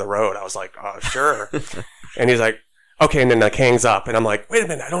side of the road. I was like, sure. And he's like, okay. And then like hangs up, and I'm like, wait a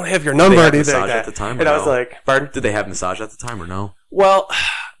minute, I don't have your number. Did they have massage at the time? And I was like, pardon? Did they have massage at the time or no? Well,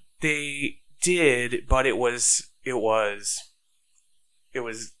 they did, but it was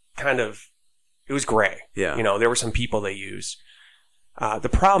gray. Yeah. There were some people they used. The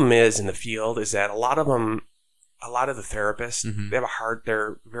problem is in the field is that a lot of the therapists,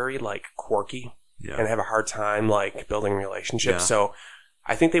 they're very like quirky and have a hard time like building relationships. Yeah. So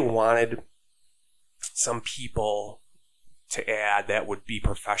I think they wanted some people to add that would be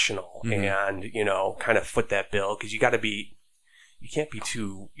professional and, kind of foot that bill, because you can't be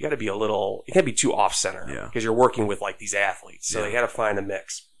too off center because you're working with like these athletes. So they had to find a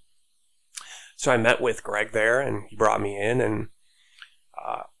mix. So I met with Greg there, and he brought me in, and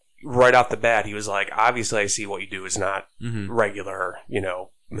right off the bat, he was like, obviously I see what you do is not regular,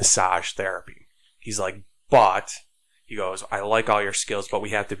 massage therapy. He's like, but he goes, I like all your skills, but we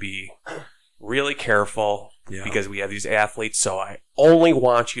have to be really careful because we have these athletes. So I only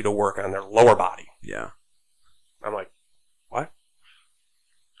want you to work on their lower body. Yeah. I'm like, what?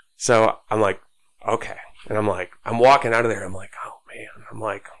 So I'm like, okay. And I'm like, I'm walking out of there. I'm like, oh man, I'm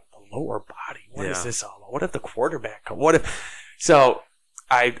like, the lower body. What is this all about? What if the quarterback come? So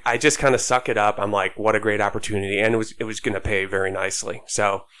I just kind of suck it up. I'm like, what a great opportunity. And it was going to pay very nicely.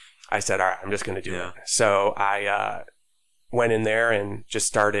 So I said, all right, I'm just going to do it. So I went in there and just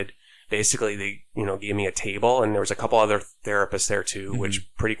started. Basically, they gave me a table, and there was a couple other therapists there too, which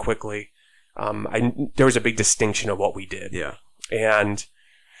pretty quickly, there was a big distinction of what we did. Yeah. And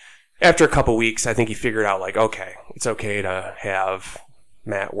after a couple weeks, I think he figured out like, okay, it's okay to have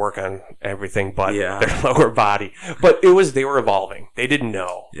Matt work on everything but their lower body. But they were evolving. They didn't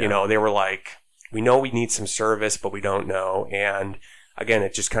know. Yeah. They were like, we know we need some service, but we don't know. And again,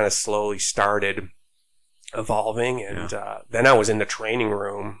 it just kind of slowly started evolving. And then I was in the training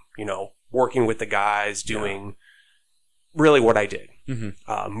room, working with the guys, doing really what I did.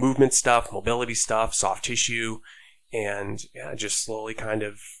 Movement stuff, mobility stuff, soft tissue. And just slowly kind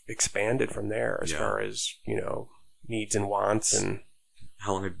of expanded from there as far as, needs and wants. And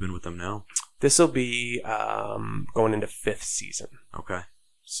how long have you been with them now? This will be going into 5th season. Okay.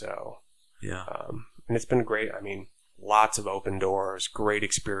 So, and it's been great. I mean, lots of open doors, great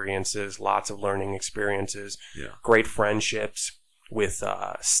experiences, lots of learning experiences, great friendships with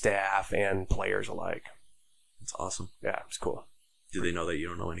staff and players alike. That's awesome. Yeah, it's cool. Do they know that you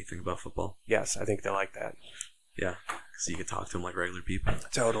don't know anything about football? Yes, I think they like that. Yeah, so you could talk to them like regular people.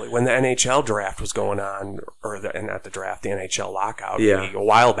 Totally. When the NHL draft was going on, and not the draft, the NHL lockout, Yeah. a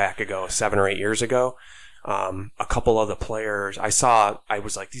while back ago, 7 or 8 years ago, a couple of the players I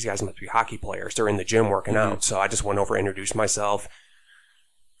was like, these guys must be hockey players. They're in the gym working out. So I just went over, introduced myself,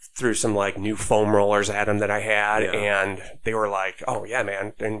 threw some like new foam rollers at them that I had, and they were like, "Oh yeah,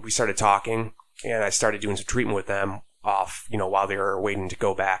 man!" And we started talking, and I started doing some treatment with them off, while they were waiting to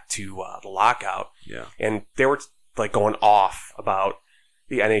go back to the lockout. Yeah. And they were like going off about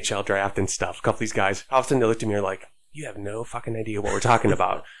the NHL draft and stuff. A couple of these guys, all of a sudden they looked at me and were like, "You have no fucking idea what we're talking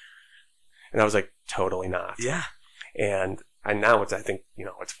about." And I was like, "Totally not." Yeah. And now I think,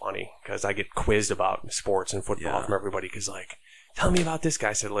 it's funny because I get quizzed about sports and football Yeah. from everybody because like, "Tell me about this guy."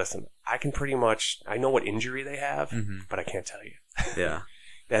 I said, "Listen, I know what injury they have, but I can't tell you." Yeah.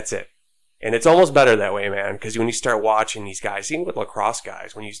 That's it. And it's almost better that way, man, because when you start watching these guys, even with lacrosse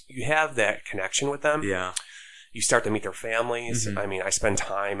guys, when you have that connection with them, Yeah. you start to meet their families. I mean, I spend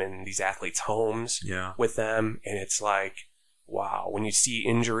time in these athletes' homes Yeah. with them, and it's like, wow, when you see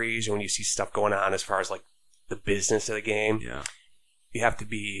injuries and when you see stuff going on as far as like the business of the game, Yeah. it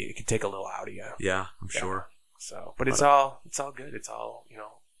can take a little out of you. Yeah. I'm sure. So, but it's all good. It's all,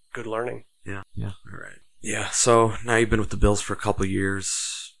 good learning. Yeah. Yeah. All right. Yeah. So now you've been with the Bills for a couple of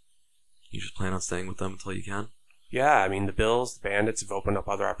years. You just plan on staying with them until you can? Yeah, I mean, the Bills, the Bandits have opened up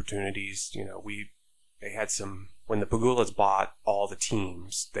other opportunities. They had when the Pagulas bought all the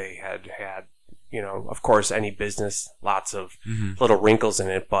teams, they had, of course, any business, lots of little wrinkles in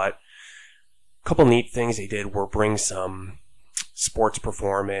it, but a couple neat things they did were bring some sports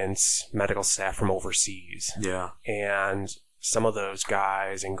performance medical staff from overseas. Yeah. And some of those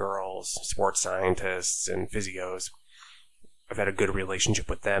guys and girls, sports scientists and physios, I've had a good relationship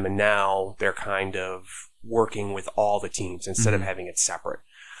with them, and now they're kind of working with all the teams instead of having it separate,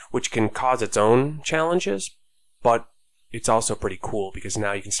 which can cause its own challenges, but it's also pretty cool because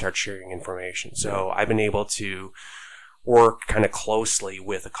now you can start sharing information. So I've been able to work kind of closely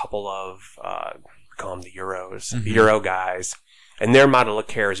with a couple of, we call them the Euros, the Euro guys, and their model of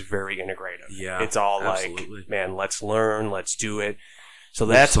care is very integrative. Yeah, it's all absolutely. like, man, let's learn, let's do it. So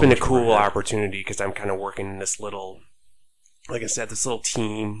that's been a cool opportunity because I'm kind of working in this little, like I said, this little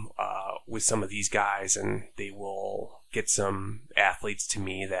team with some of these guys, and they will get some athletes to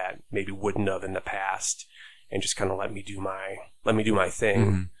me that maybe wouldn't have in the past, and just kind of let me do my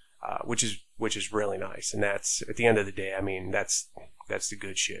thing, which is really nice. And that's, at the end of the day, I mean, that's the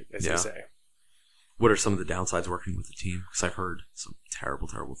good shit, as they say. What are some of the downsides working with the team? Because I've heard some terrible,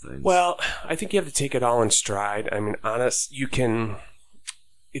 terrible things. Well, I think you have to take it all in stride. I mean,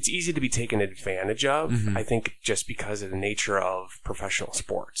 it's easy to be taken advantage of, I think, just because of the nature of professional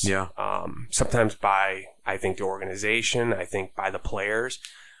sports. Yeah. Sometimes by, I think, the organization, I think by the players,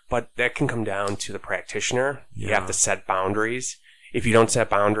 but that can come down to the practitioner. Yeah. You have to set boundaries. If you don't set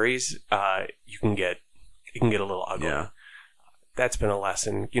boundaries, it can get a little ugly. Yeah. That's been a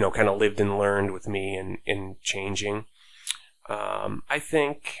lesson, kind of lived and learned with me in changing. I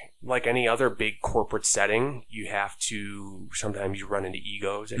think, like any other big corporate setting, sometimes you run into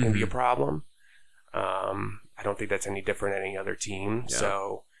egos that can be a problem. I don't think that's any different than any other team. Yeah.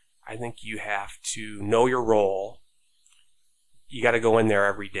 So I think you have to know your role. You got to go in there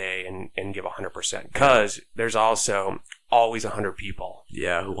every day and give 100%, because there's also always 100 people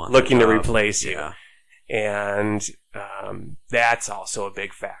who want looking to the job. replace you. Yeah. And that's also a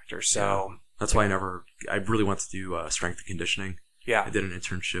big factor. So that's why I really want to do strength and conditioning. yeah, I did an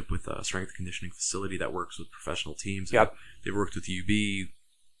internship with a strength and conditioning facility that works with professional teams. Yep. They worked with UB,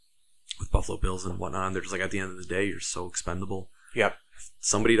 with Buffalo Bills and whatnot. And they're just like, at the end of the day, you're so expendable. Yep. If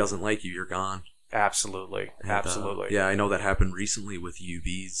somebody doesn't like you, you're gone. Absolutely. And, Absolutely. Yeah, I know that happened recently with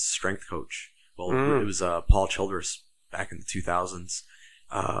UB's strength coach. Well, Mm. it was Paul Childress back in the 2000s.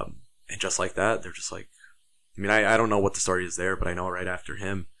 And just like that, they're just like, I mean, I don't know what the story is there, but I know right after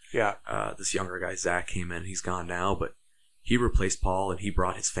him, Yeah. this younger guy, Zach, came in. He's gone now, but he replaced Paul, and he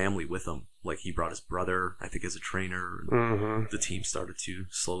brought his family with him. Like, he brought his brother, I think, as a trainer. And the team started to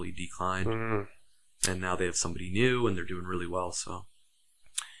slowly decline. And now they have somebody new, and they're doing really well, so.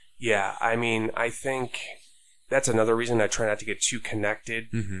 Yeah, I mean, I think that's another reason I try not to get too connected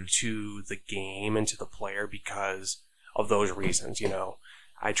to the game and to the player because of those reasons,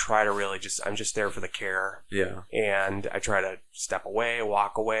 I try to really I'm just there for the care. Yeah. And I try to step away,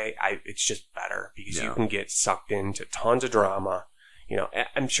 walk away. It's just better because you can get sucked into tons of drama,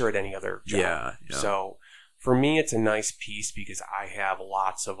 I'm sure at any other job. Yeah. So for me, it's a nice piece because I have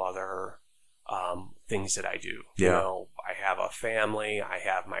lots of other things that I do. Yeah. I have a family. I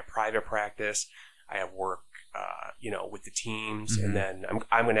have my private practice. I have work with the teams. And then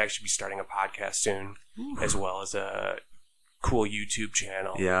I'm going to actually be starting a podcast soon, as well as a cool YouTube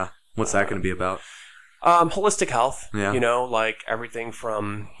channel. Yeah. What's that going to be about? Holistic health, Yeah. like everything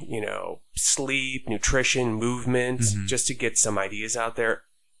from, sleep, nutrition, movement, just to get some ideas out there.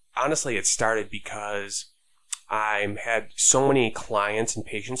 Honestly, it started because I had so many clients and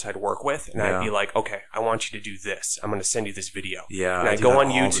patients I'd work with, and I'd be like, okay, I want you to do this. I'm going to send you this video. Yeah. And I do go that on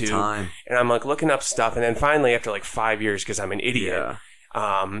all the YouTube, time. and I'm like looking up stuff, and then finally, after like 5 years, because I'm an idiot,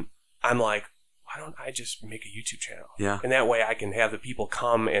 I'm like, why don't I just make a YouTube channel? Yeah. And that way I can have the people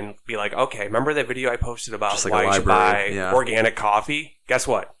come and be like, okay, remember that video I posted about Just like why a you should buy library. organic coffee? Guess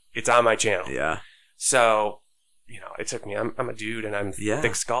what? It's on my channel. Yeah. So, it took me. I'm a dude and I'm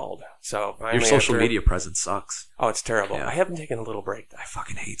thick-skulled. So Your social media presence sucks. Oh, it's terrible. Yeah. I haven't taken a little break, though. I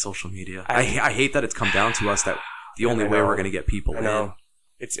fucking hate social media. I hate that it's come down to us that the only way we're going to get people in.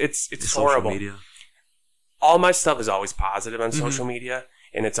 It's is horrible. social media. All my stuff is always positive on social media,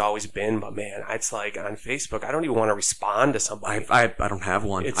 and it's always been. But man, it's like on Facebook, I don't even want to respond to somebody. I don't have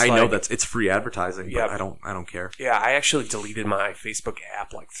one. It's I know like- it's free advertising, but I don't care. Yeah, I actually deleted my Facebook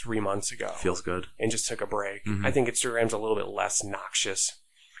app like 3 months ago. Feels good. And just took a break. Mhm. I think Instagram's a little bit less noxious.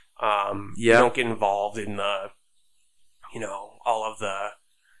 Yeah. You don't get involved in the, all of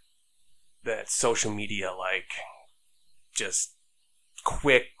that social media, like, just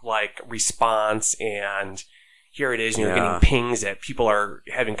quick, like, response, and here it is, and you're getting pings that people are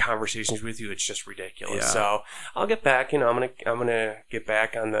having conversations with you. It's just ridiculous. Yeah. So I'll get back, I'm gonna get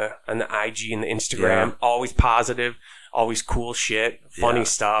back on the IG and the Instagram. Always positive, always cool shit, funny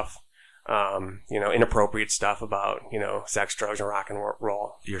stuff. Inappropriate stuff about, sex, drugs, and rock and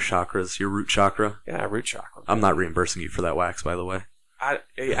roll. Your chakras, your root chakra. Yeah, root chakra. I'm not reimbursing you for that wax, by the way. I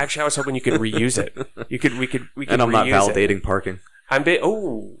was hoping you could reuse it. We could And I'm not reuse it. validating parking.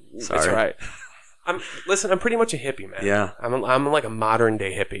 That's Sorry. right. I'm pretty much a hippie, man. Yeah. I'm like a modern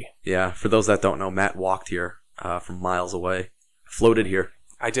day hippie. Yeah. For those that don't know, Matt walked here from miles away, floated here.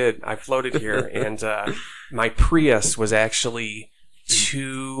 I did. I floated here, and my Prius was actually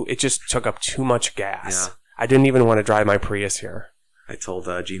it just took up too much gas. Yeah. I didn't even want to drive my Prius here. I told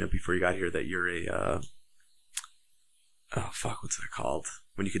Gina before you got here that you're a what's that called?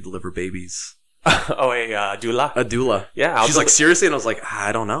 When you could deliver babies. A doula. A doula. Yeah, she's like, seriously, and I was like,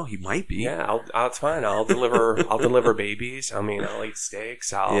 I don't know, he might be. Yeah, it's fine. I'll deliver babies. I mean, I'll eat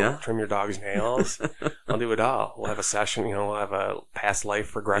steaks. I'll trim your dog's nails. I'll do it all. We'll have a session. We'll have a past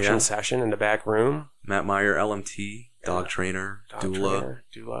life regression session in the back room. Matt Meyer, LMT, dog trainer,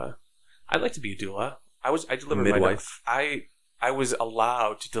 doula. I'd like to be a doula. I delivered midwife. I was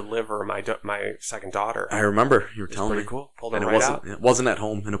allowed to deliver my second daughter. I remember you were telling me. Pretty cool. Pulled And her it right out. wasn't at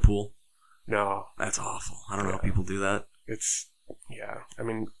home in a pool. No, That's awful. I don't know how people do that. I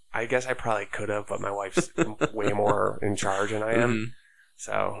mean, I guess I probably could have, but my wife's way more in charge than I am. Mhm.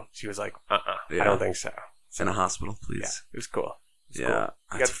 So she was like, Yeah. I don't think so. In a hospital, Yeah, please. it was cool. It was Yeah,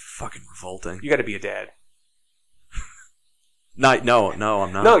 cool. that's fucking revolting. You got to be a dad. No,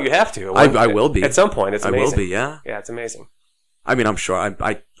 I'm not. No, you have to. I will be. At some point. It's amazing. I will be, yeah. Yeah, it's amazing. I mean, I'm sure.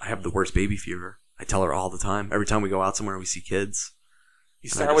 I have the worst baby fever. I tell her all the time. Every time we go out somewhere and we see kids. You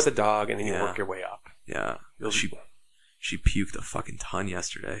start with a dog and then you work your way up. Yeah. She puked a fucking ton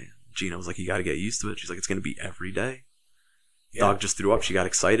yesterday. Gina was like, you got to get used to it. She's like, it's going to be every day. Yeah. Dog just threw up. She got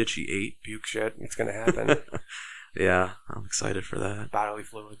excited. She ate. Puke shit. It's going to happen. Yeah, I'm excited for that. Bodily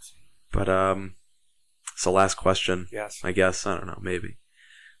fluids. But, so last question. Yes. I guess. I don't know. Maybe.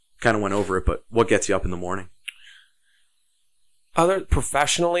 Kind of went over it, but what gets you up in the morning?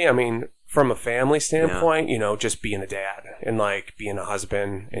 Professionally, I mean, from a family standpoint, just being a dad and like being a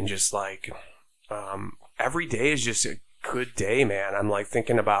husband and just like, every day is just a good day, man. I'm like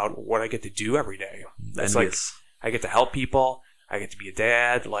thinking about what I get to do every day. It's like, I get to help people. I get to be a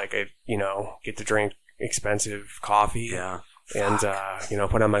dad. Like I, get to drink expensive coffee. Yeah. And,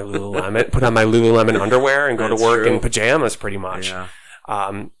 put on my Lululemon underwear and go to work in pajamas pretty much. Yeah.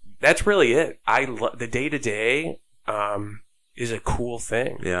 That's really it. The day to day, is a cool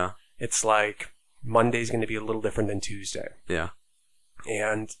thing. Yeah. It's like Monday's going to be a little different than Tuesday. Yeah.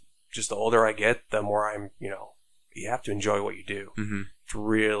 And just the older I get, the more I'm, you have to enjoy what you do. Mm-hmm. It's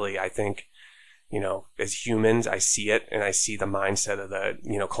really, I think, as humans, I see it and I see the mindset of the,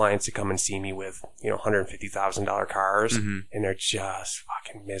 clients that come and see me with, $150,000 cars and they're just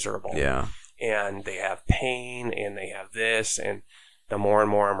fucking miserable. Yeah. And they have pain and they have this, and the more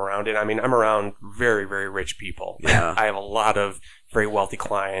and more I'm around it, I mean, I'm around very, very rich people. Yeah. I have a lot of very wealthy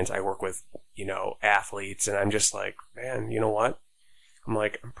clients. I work with, athletes, and I'm just like, man, you know what? I'm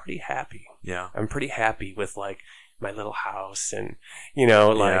like, I'm pretty happy. Yeah. I'm pretty happy with like my little house and,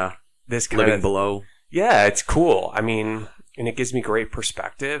 this kind living of below. Yeah, it's cool. I mean, and it gives me great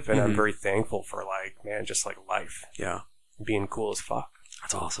perspective, and I'm Mhm. very thankful for like, man, just like life Yeah. being cool as fuck.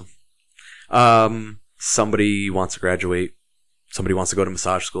 That's awesome. Somebody wants to graduate. Somebody wants to go to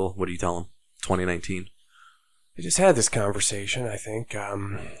massage school. What do you tell them? 2019. I just had this conversation, I think,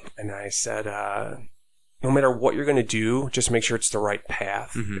 and I said, no matter what you're going to do, just make sure it's the right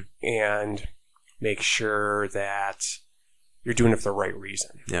path, Mm-hmm. and make sure that you're doing it for the right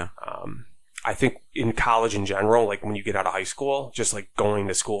reason. Yeah. I think in college in general, like when you get out of high school, just like going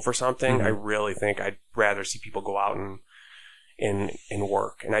to school for something, Mhm. I really think I'd rather see people go out and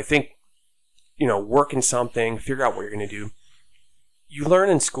work. And I think, work in something, figure out what you're going to do. You learn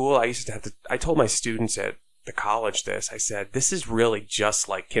in school. I told my students at the college this. I said, this is really just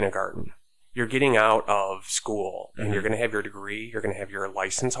like kindergarten. You're getting out of school and Mhm. you're going to have your degree. You're going to have your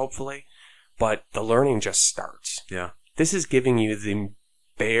license, hopefully. But the learning just starts. Yeah. This is giving you the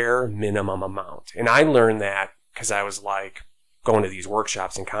bare minimum amount. And I learned that because I was like going to these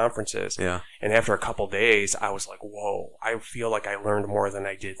workshops and conferences. Yeah. And after a couple days, I was like, whoa, I feel like I learned more than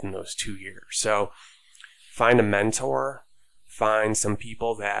I did in those 2 years. So find a mentor, find some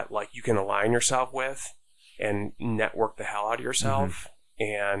people that like you can align yourself with, and network the hell out of yourself.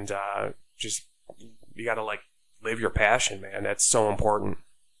 And just, you got to like live your passion, man. That's so important.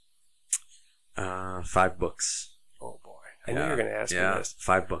 5 books. Oh boy. I knew you were going to ask me this.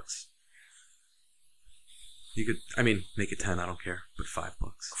 5 books. You could, make it 10. I don't care, but 5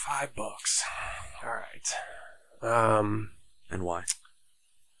 books. 5 books. All right. And why?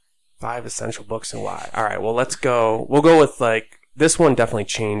 5 essential books and why. All right. Well, let's go. We'll go with like this one. Definitely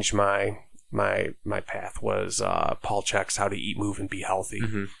changed my path. Was Paul Chek's How to Eat, Move, and Be Healthy.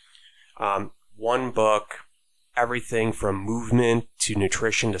 Mm-hmm. One book. Everything from movement to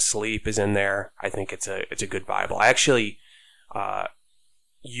nutrition to sleep is in there. I think it's a good Bible. I actually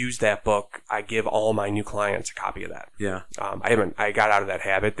use that book. I give all my new clients a copy of that. Yeah. I got out of that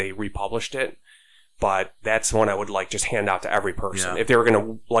habit. They republished it, but that's one I would like just hand out to every person if they were going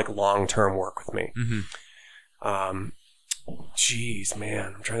to like long-term work with me. Mm-hmm. Geez,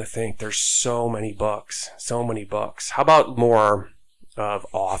 man, I'm trying to think. There's so many books. How about more of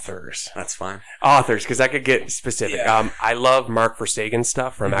authors? That's fine. Authors, because I could get specific. Yeah. I love Mark Verstegen's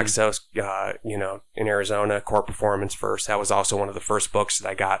stuff from Mhm. Exos, in Arizona, Core Performance First. That was also one of the first books that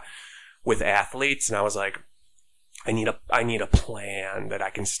I got with athletes, and I was like, I need a plan that I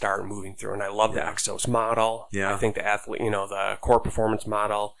can start moving through. And I love the Exos model. Yeah. I think the the Core Performance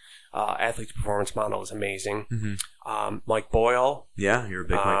model, Athlete's Performance model is amazing. Mm-hmm. Mike Boyle. Yeah, you're a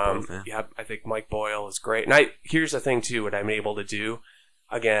big Mike Boyle fan. Yeah, I think Mike Boyle is great. And here's the thing too, what I'm able to do,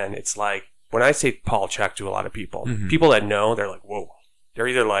 again, it's like when I say Paul Chek to a lot of people, Mhm. people that know, they're like, whoa. They're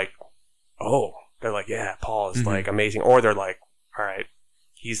either like, oh, they're like, yeah, Paul is Mhm. like amazing. Or they're like, all right,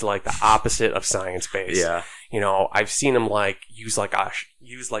 he's like the opposite of science-based. Yeah. I've seen him like use like a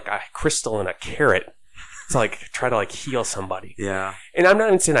crystal in a carrot to like try to like heal somebody. Yeah. And I'm not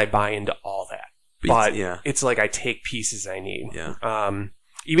even saying I buy into all that, but yeah. it's like I take pieces I need. Yeah.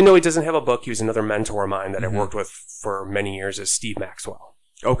 Even though he doesn't have a book, he was another mentor of mine that Mhm. I worked with for many years, is Steve Maxwell.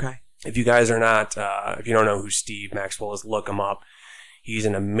 Okay. If you guys are not, if you don't know who Steve Maxwell is, look him up. He's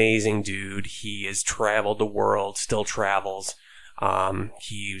an amazing dude. He has traveled the world, still travels.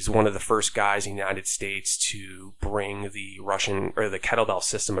 He's one of the first guys in the United States to bring the the kettlebell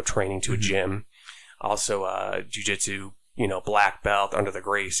system of training to a Mhm. gym. Also, jiu-jitsu, black belt under the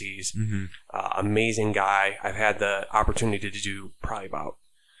Gracies. Mm-hmm. Amazing guy. I've had the opportunity to do probably about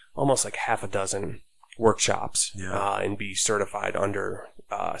almost like half a dozen workshops and be certified under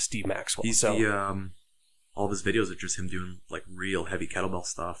Steve Maxwell. He's all of his videos are just him doing like real heavy kettlebell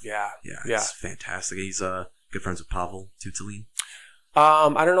stuff. Yeah. It's fantastic. He's good friends with Pavel Tutsalin.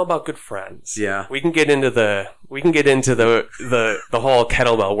 I don't know about good friends. Yeah. We can get into the whole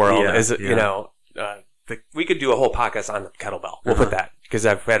kettlebell world. Yeah, We could do a whole podcast on the kettlebell. We'll put that, because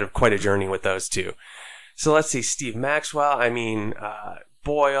I've had quite a journey with those too. So let's see, Steve Maxwell.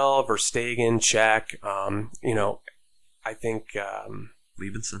 Boyle, Verstegen, Chek. I think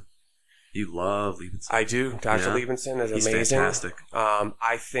Liebenson. You love Liebenson. I do. Dr. Liebenson is He's amazing. fantastic.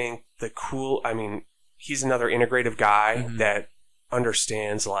 I think he's another integrative guy Mhm. that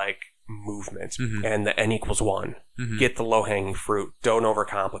understands like movement Mhm. and the N=1. Mhm. Get the low hanging fruit. Don't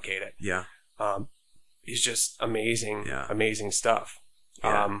overcomplicate it. Yeah. He's just amazing, Yeah. amazing stuff.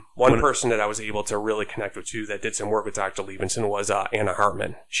 Yeah. One person that I was able to really connect with too that did some work with Dr. Liebenson was Anna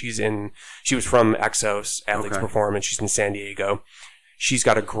Hartman. She was from Exos, Athletes Okay. Performance. She's in San Diego. She's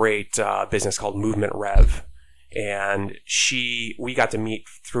got a great business called Movement Rev. And we got to meet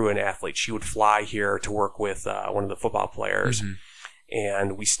through an athlete. She would fly here to work with one of the football players. Mhm.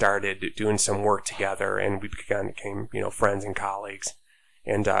 and we started doing some work together, and we became, friends and colleagues.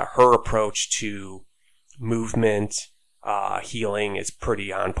 And her approach to movement, healing is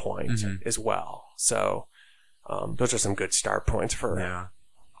pretty on point as well. So those are some good start points for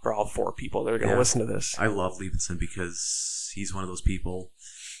all 4 people that are going to listen to this. I love Liebenson because he's one of those people,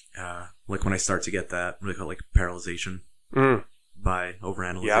 like when I start to get that, what do they call it, like paralyzation by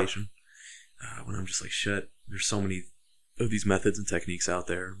overanalyzation. When I'm just like, shit, there's so many of these methods and techniques out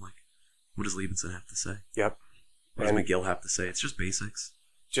there. I'm like, what does Liebenson have to say? Yep. What does McGill have to say? It's just basics.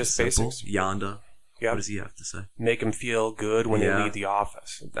 Just Simple. basics. Yonda. Yep. What does he have to say? Make them feel good when they leave the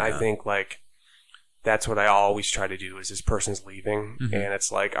office. I think that's what I always try to do is this person's leaving and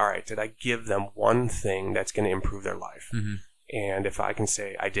it's like, all right, did I give them one thing that's going to improve their life? And if I can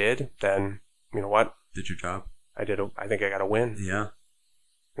say I did, then you know what? Did your job. I did. I think I got a win. Yeah.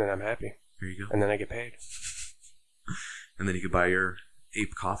 And then I'm happy. There you go. And then I get paid. And then you could buy your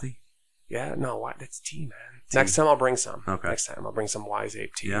Ape coffee. Yeah, no, what? That's tea, man. Next time I'll bring some. Okay. Next time I'll bring some Wise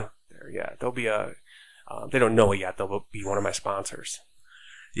Ape tea. Yeah. There, yeah. They'll be they don't know it yet. They'll be one of my sponsors.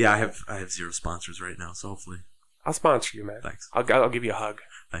 Yeah, I have 0 sponsors right now, so hopefully. I'll sponsor you, man. Thanks. I'll give you a hug.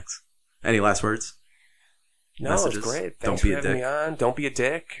 Thanks. Any last words? No, Messages? It's great. Don't Thanks be for a having dick. me on. Don't be a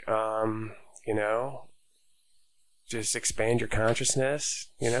dick. Just expand your consciousness.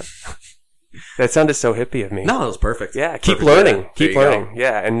 That sounded so hippie of me. No, that was perfect. Yeah, keep Perfect. learning. There Keep you go. learning.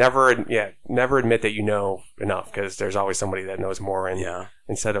 Yeah, and never admit that you know enough because there's always somebody that knows more. And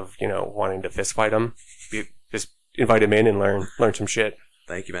instead of wanting to fist fight them, just invite them in and learn some shit.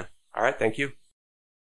 Thank you, man. All right, thank you.